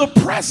to the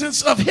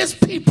presence of his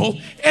people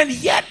and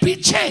yet be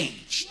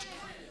changed.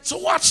 So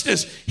watch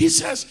this. He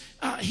says,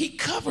 he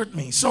covered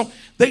me. So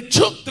they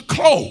took the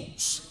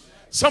clothes.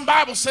 Some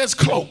Bible says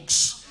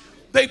cloaks.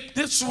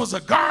 This was a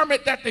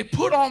garment that they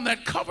put on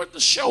that covered the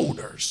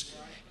shoulders.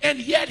 And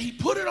yet he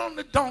put it on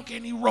the donkey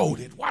and he rode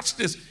it. Watch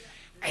this.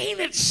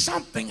 Ain't it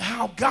something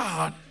how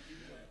God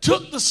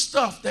took the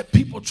stuff that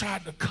people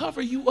tried to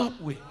cover you up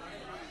with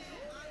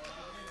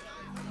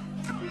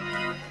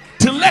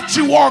to let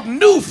you walk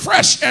new,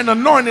 fresh, and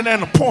anointed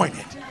and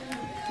appointed.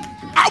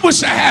 I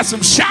wish I had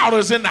some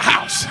shouters in the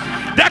house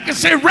that could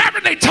say,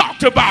 Reverend, they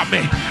talked about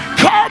me.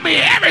 Called me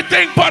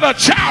everything but a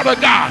child of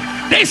God.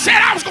 They said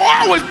I was going to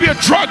always be a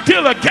drug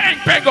dealer,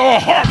 gangbanger, or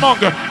a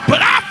whoremonger.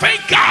 But I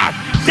thank God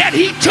that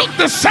he took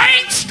the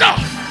same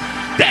stuff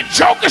that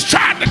jokers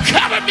tried to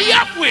cover me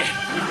up with,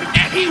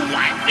 and he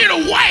wiped it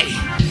away.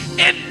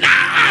 And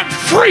now I'm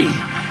free.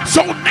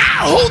 So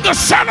now who the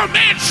Son of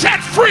Man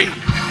set free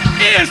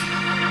is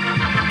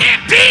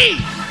indeed.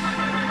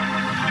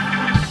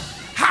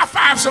 High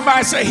five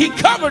somebody, say, he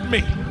covered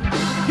me.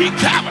 He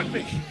covered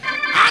me.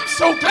 I'm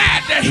so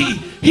glad that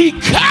he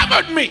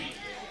covered me.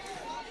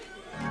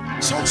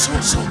 So,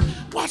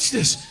 watch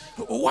this.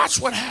 Watch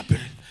what happened.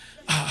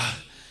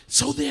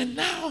 So then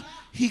now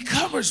he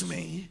covers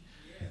me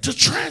to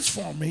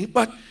transform me,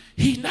 but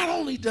he not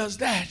only does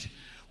that,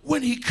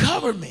 when he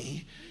covered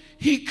me,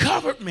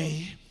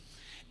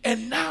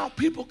 and now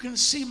people can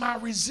see my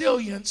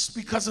resilience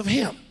because of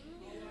him.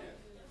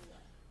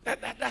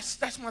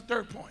 That's my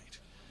third point.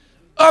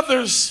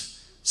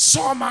 Others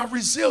saw my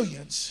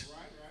resilience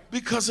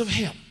because of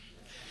him.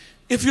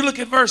 If you look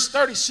at verse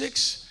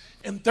 36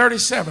 and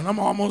 37, I'm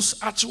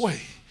almost out your way.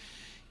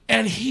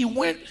 And he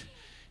went,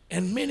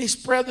 and many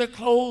spread their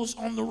clothes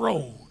on the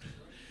road.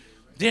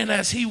 Then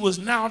as he was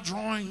now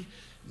drawing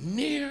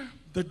near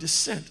the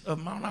descent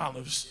of Mount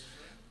Olives,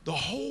 the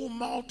whole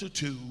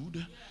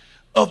multitude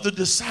of the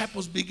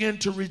disciples began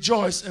to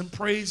rejoice and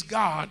praise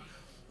God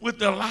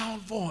with a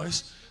loud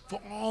voice for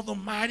all the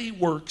mighty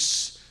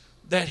works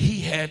that he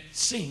had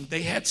seen.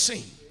 They had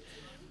seen.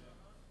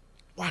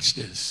 Watch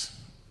this.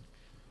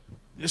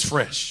 It's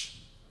fresh.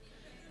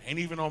 Ain't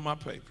even on my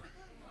paper.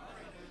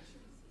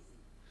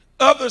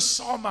 Others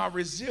saw my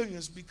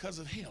resilience because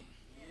of him.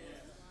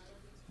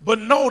 But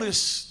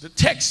notice the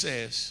text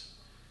says,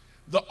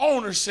 the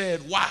owner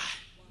said, why?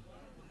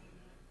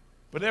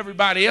 But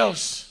everybody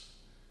else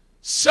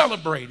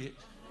celebrated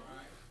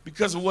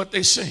because of what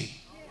they seen.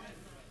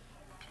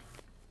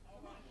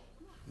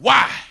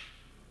 Why?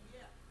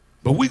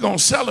 But we're going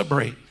to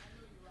celebrate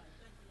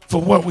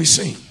for what we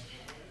seen.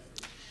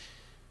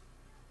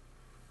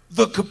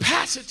 The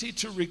capacity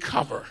to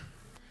recover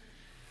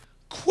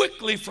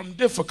quickly from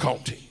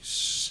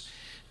difficulties.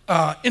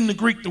 In the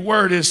Greek, the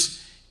word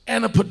is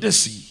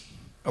anapodisi,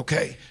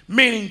 okay,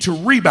 meaning to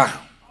rebound.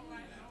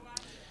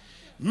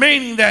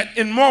 Meaning that,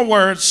 in more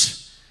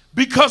words,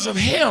 because of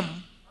him,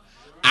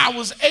 I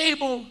was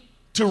able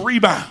to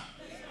rebound.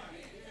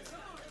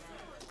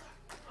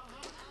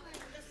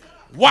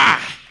 Why?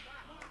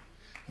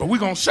 But we're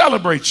going to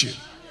celebrate you.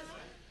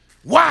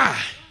 Why?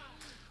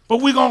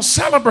 But we're going to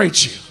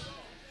celebrate you.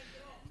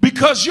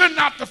 Because you're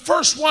not the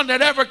first one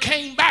that ever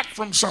came back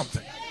from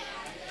something.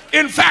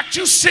 In fact,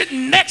 you're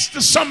sitting next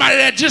to somebody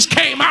that just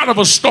came out of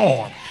a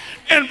storm.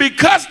 And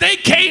because they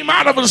came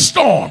out of a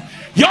storm,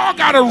 y'all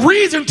got a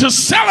reason to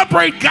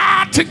celebrate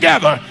God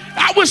together.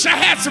 I wish I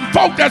had some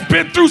folk that's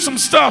been through some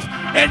stuff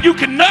and you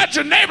can nudge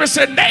your neighbor and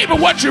say, neighbor,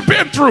 what you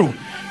been through?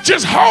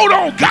 Just hold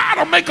on. God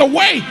will make a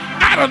way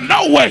out of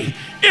no way.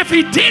 If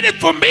he did it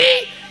for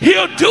me,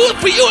 he'll do it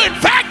for you. In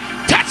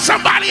fact, touch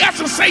somebody else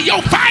and say,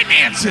 your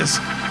finances,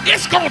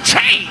 it's going to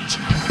change.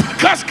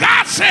 Because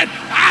God said,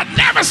 I've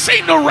never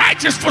seen the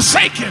righteous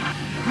forsaken,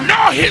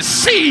 nor his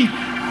seed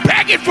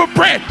begging for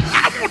bread.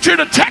 I want you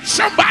to touch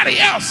somebody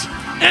else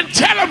and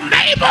tell them,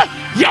 neighbor,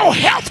 your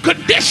health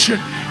condition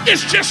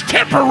is just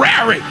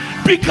temporary,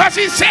 because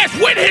he says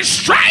with his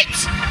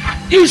stripes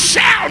you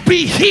shall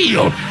be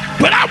healed.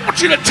 But I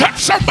want you to touch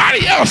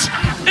somebody else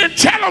and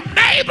tell them,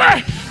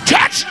 neighbor,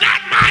 touch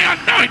not my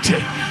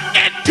anointing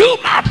and do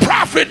my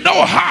prophet no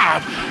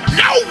harm.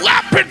 No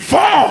weapon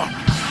formed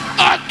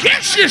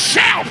against you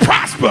shall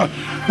prosper.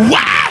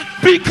 Why?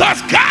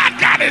 Because God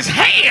got his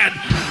hand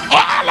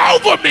all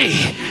over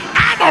me.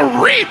 I'm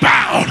a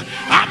rebound.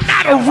 I'm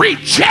not a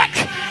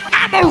reject.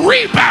 I'm a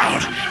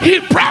rebound. He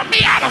brought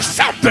me out of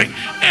something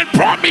and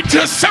brought me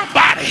to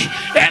somebody.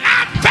 And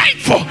I'm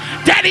thankful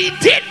that he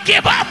didn't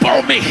give up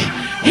on me.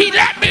 He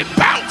let me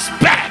bounce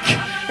back.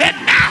 And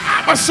now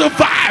I'm a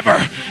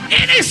survivor.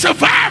 Any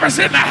survivors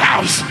in the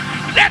house?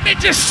 Let me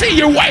just see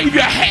you wave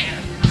your hand.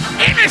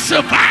 Any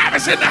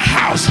survivors in the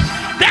house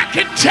that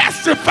can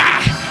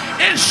testify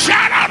and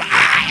shout out,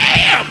 I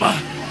am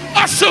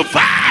a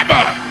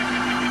survivor.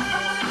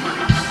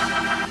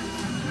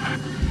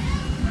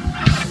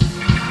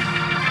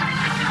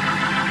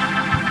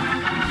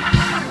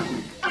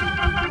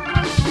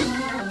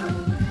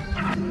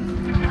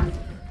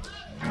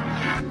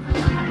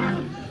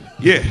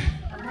 Yeah.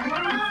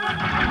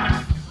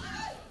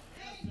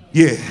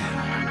 Yeah.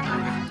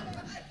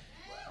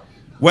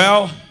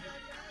 Well,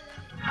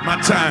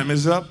 my time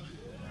is up.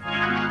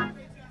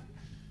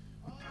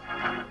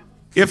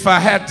 If I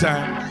had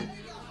time,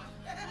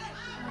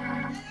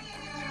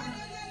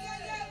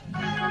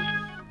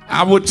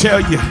 I would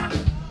tell you,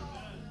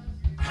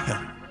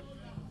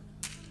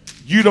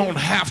 you don't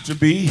have to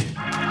be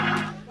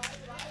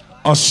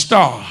a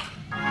star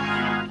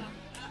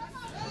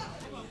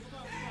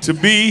to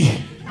be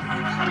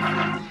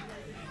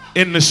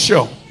in the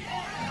show.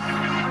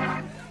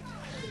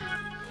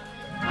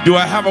 Do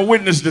I have a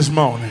witness this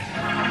morning?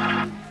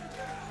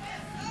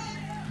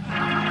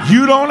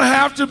 You don't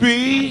have to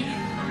be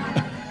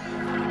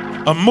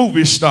a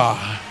movie star.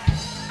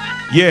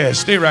 Yeah,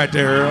 stay right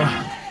there,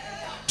 Earl.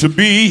 To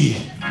be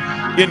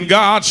in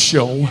God's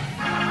show.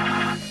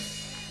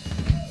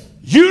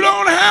 You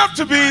don't have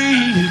to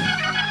be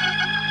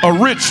a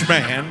rich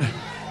man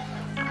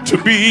to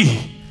be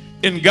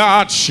in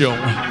God's show.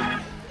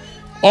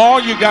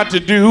 All you got to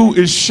do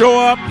is show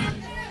up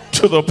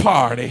to the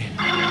party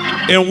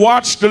and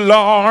watch the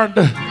Lord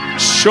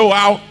show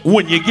out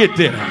when you get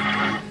there.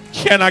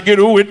 Can I get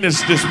a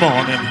witness this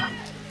morning?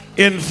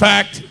 In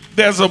fact,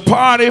 there's a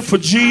party for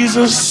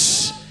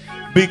Jesus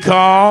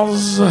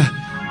because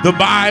the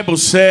Bible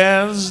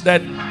says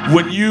that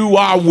when you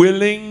are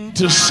willing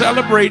to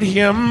celebrate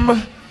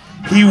him,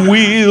 he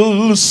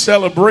will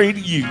celebrate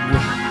you.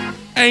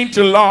 Ain't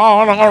the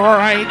Lord all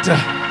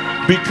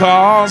right?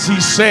 Because he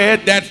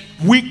said that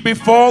week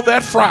before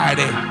that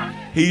Friday,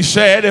 he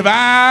said, if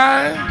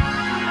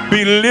I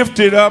be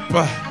lifted up,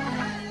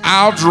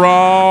 I'll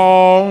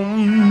draw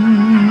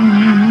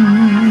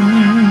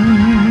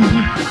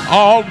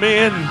all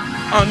men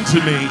unto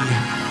me.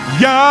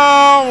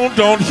 Y'all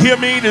don't hear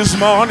me this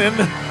morning.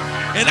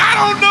 And I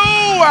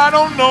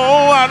don't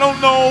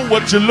know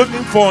what you're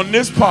looking for in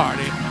this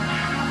party.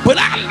 But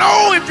I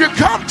know if you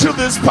come to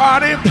this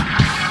party,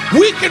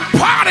 we can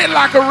party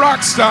like a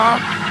rock star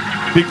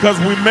because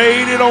we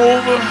made it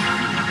over.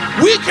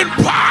 We can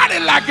party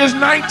like it's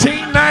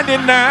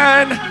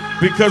 1999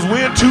 because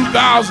we're in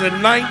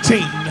 2019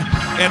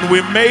 and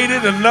we made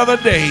it another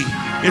day.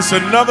 It's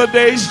another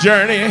day's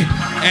journey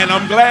and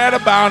I'm glad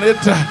about it.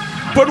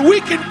 But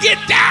we can get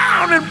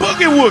down and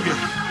boogie woogie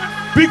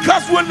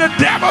because when the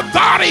devil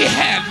thought he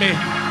had me,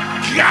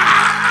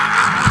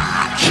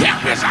 God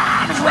kept his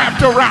arms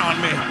wrapped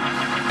around me.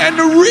 And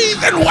the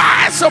reason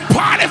why it's a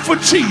party for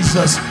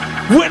Jesus,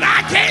 when I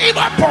gave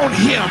up on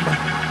him,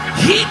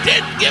 he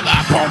didn't give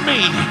up on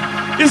me.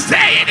 Is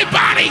there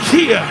anybody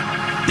here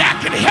that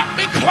can help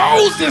me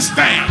close this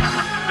thing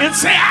and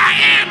say, I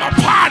am a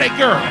party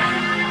girl.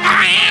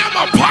 I am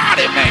a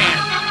party man.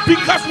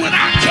 Because when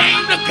I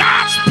came to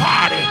God's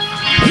party,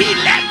 he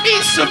let me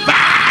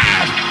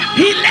survive.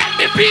 He let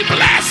me be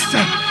blessed.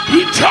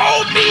 He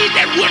told me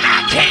that when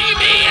I came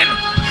in,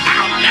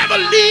 I'll never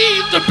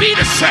leave to be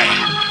the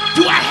same.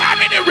 Do I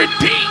have any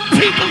redeemed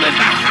people in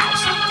the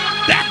house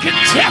that can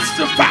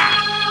testify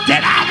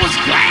that I was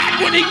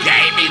glad when he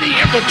gave me the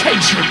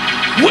invitation?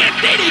 When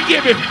did he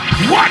give it?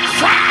 One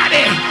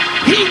Friday,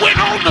 he went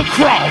on the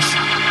cross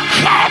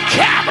called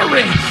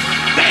Calvary.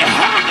 They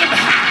hung him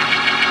high.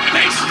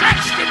 They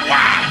stretched him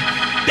wide.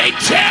 They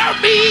tell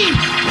me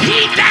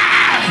he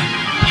died.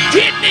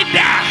 Didn't he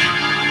die?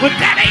 But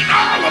that ain't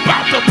all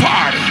about the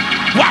party.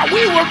 While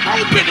we were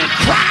moping and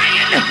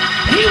crying,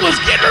 he was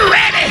getting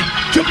ready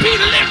to be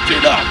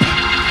lifted up.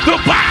 The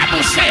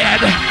Bible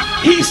said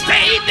he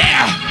stayed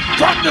there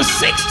from the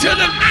 6th to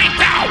the 9th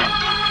hour.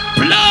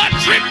 Blood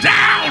dripped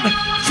down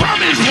from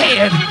his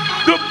head.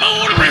 The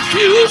moon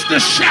refused to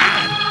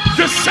shine.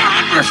 The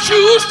sun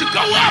refused to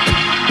go up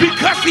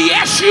because the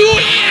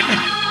S-U-N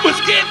was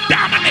getting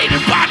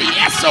dominated by the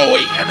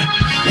S-O-N.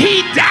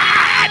 He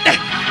died.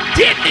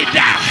 Didn't he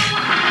die?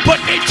 But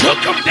they took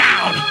him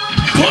down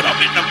put him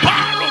in the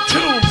borrowed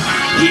tomb.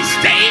 He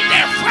stayed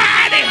there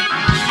Friday,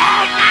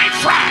 all night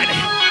Friday,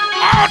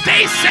 all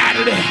day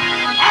Saturday,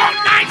 all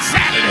night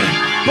Saturday.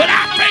 But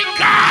I thank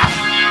God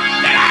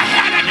that I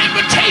had an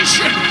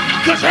invitation,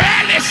 because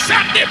early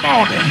Sunday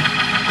morning,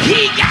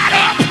 he got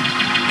up,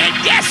 and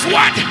guess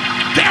what?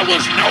 There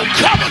was no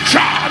cover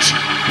charge.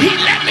 He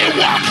let me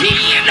walk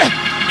in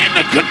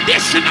the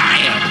condition I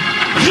am.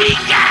 He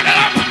got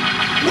up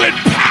with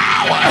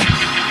power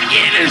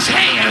in his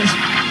hands.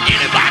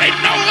 Anybody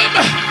know him?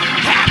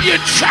 Have you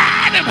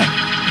tried him?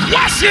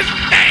 What's his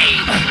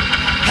name?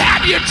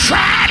 Have you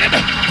tried him?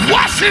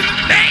 What's his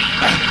name?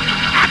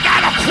 I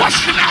got a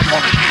question I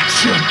want to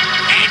ask you.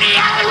 Ain't he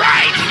all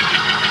right?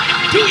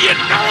 Do you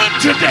know him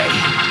today?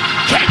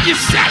 Can you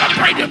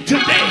celebrate him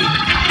today?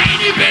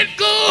 Ain't he been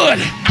good?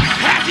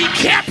 Has he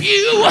kept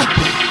you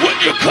when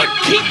you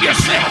couldn't keep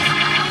yourself?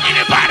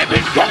 Anybody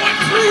been going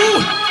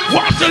through?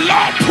 Want the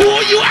Lord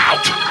pull you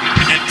out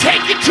and take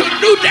you to a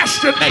new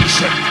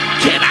destination?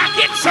 Can I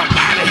get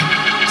somebody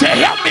to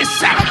help me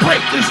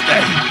celebrate this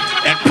day?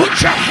 And put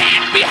your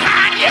hand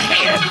behind your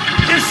head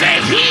and say,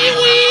 He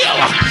will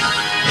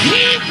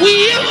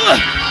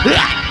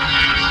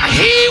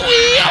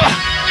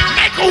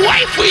make a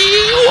way for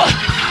you.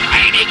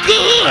 Ain't he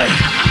good?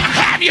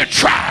 Have you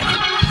tried?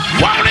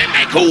 Won't he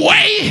make a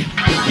way?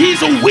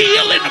 He's a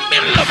wheel in the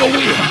middle of a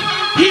wheel.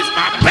 He's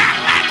my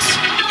battle axe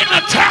in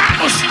the time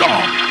of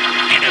storm.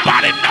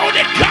 Anybody know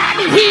that God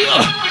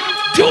will?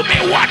 Do me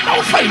one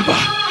more favor.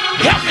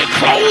 Help me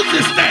close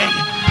this thing.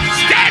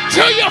 Stand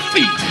to your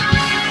feet.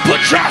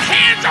 Put your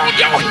hands on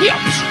your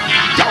hips.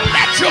 Don't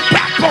let your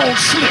backbone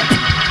slip.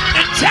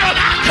 And tell him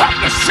I come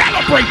to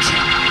celebrate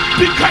you,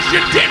 because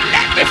you didn't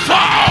let me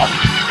fall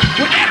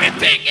when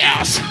everything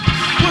else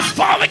was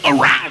falling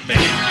around me.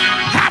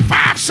 High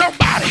five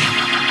somebody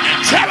and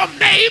tell them,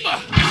 neighbor,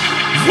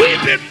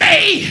 we've been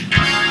made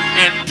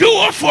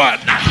endure for a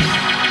night,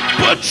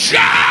 but joy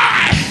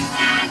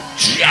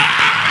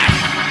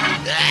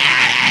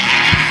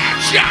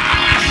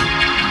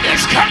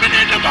is coming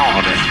in the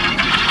morning.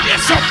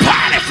 It's a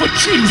party for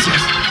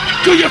Jesus.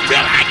 Do you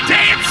feel like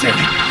dancing?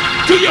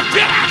 Do you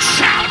feel like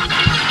shouting?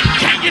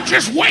 Can you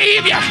just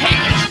wave your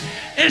hands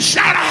and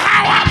shout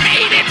how I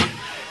made it?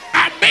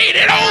 I made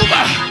it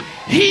over.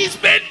 He's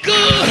been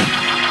good.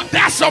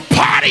 That's a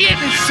party in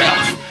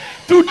itself.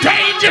 Through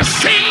danger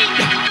seen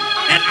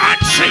and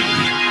unseen,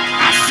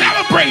 I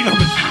celebrate him,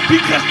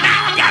 because now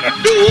I got a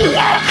new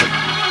walk.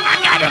 I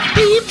got a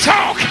new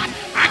talk.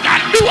 I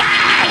got new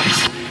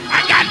eyes.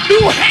 I got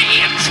new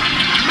hands.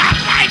 My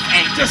life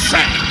ain't the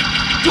same.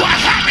 Do I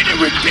have any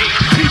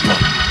redeemed people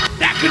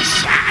that can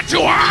slide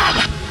your arm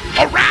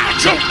around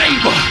your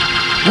neighbor?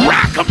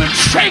 Rock them and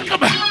shake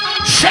them.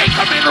 Shake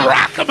them and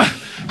rock them.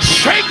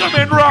 Shake them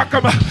and rock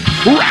them.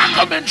 Rock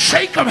them and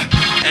shake them.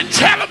 And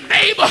tell them,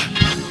 neighbor,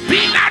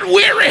 be not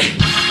weary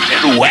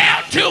in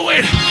well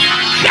doing.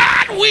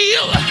 God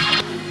will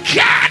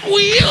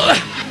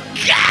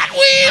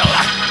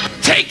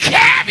take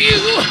care of you.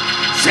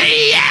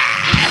 Say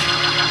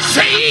yeah.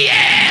 Say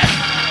yeah.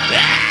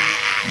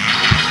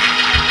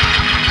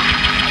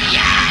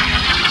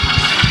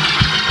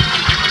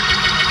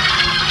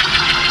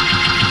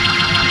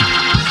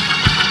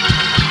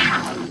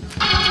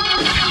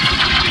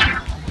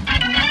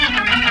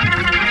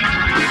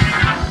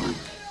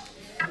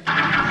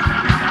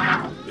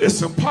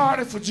 It's a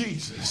party for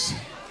Jesus.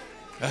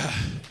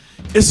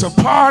 It's a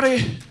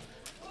party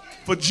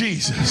for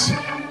Jesus.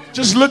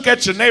 Just look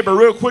at your neighbor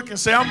real quick and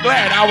say, I'm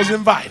glad I was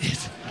invited.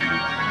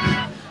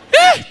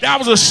 That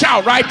was a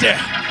shout right there.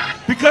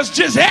 Because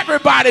just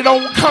everybody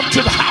don't come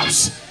to the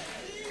house.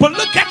 But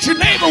look at your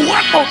neighbor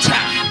one more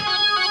time.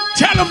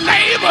 Tell him,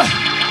 neighbor,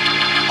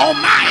 on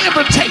my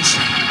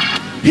invitation,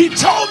 he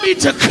told me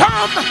to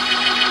come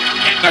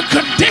in the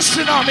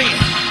condition I'm in.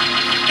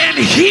 And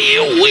he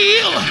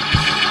will.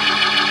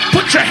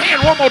 Put your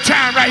hand one more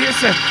time right here.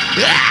 Say,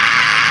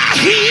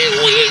 he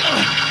will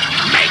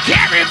make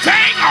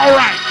everything all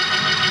right.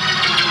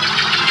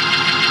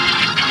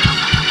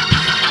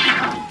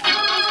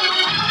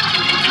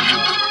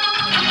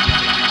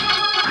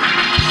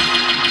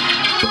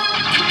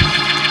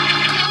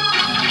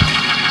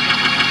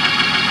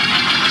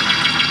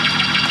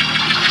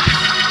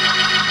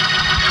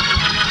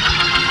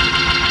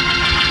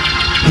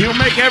 He'll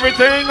make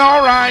everything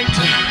all right.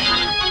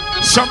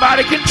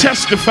 Somebody can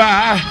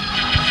testify.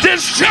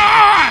 This joy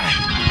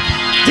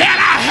that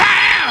I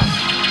have,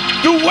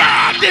 the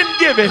world didn't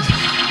give it.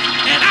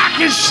 And I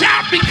can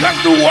shout because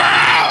the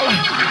world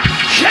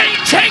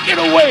can't take it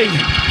away.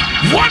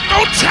 One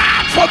more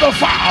time for the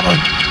Father.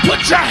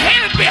 Put your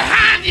hand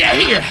behind your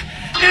ear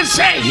and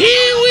say, He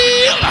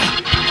will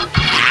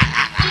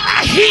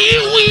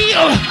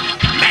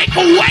make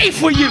a way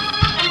for you.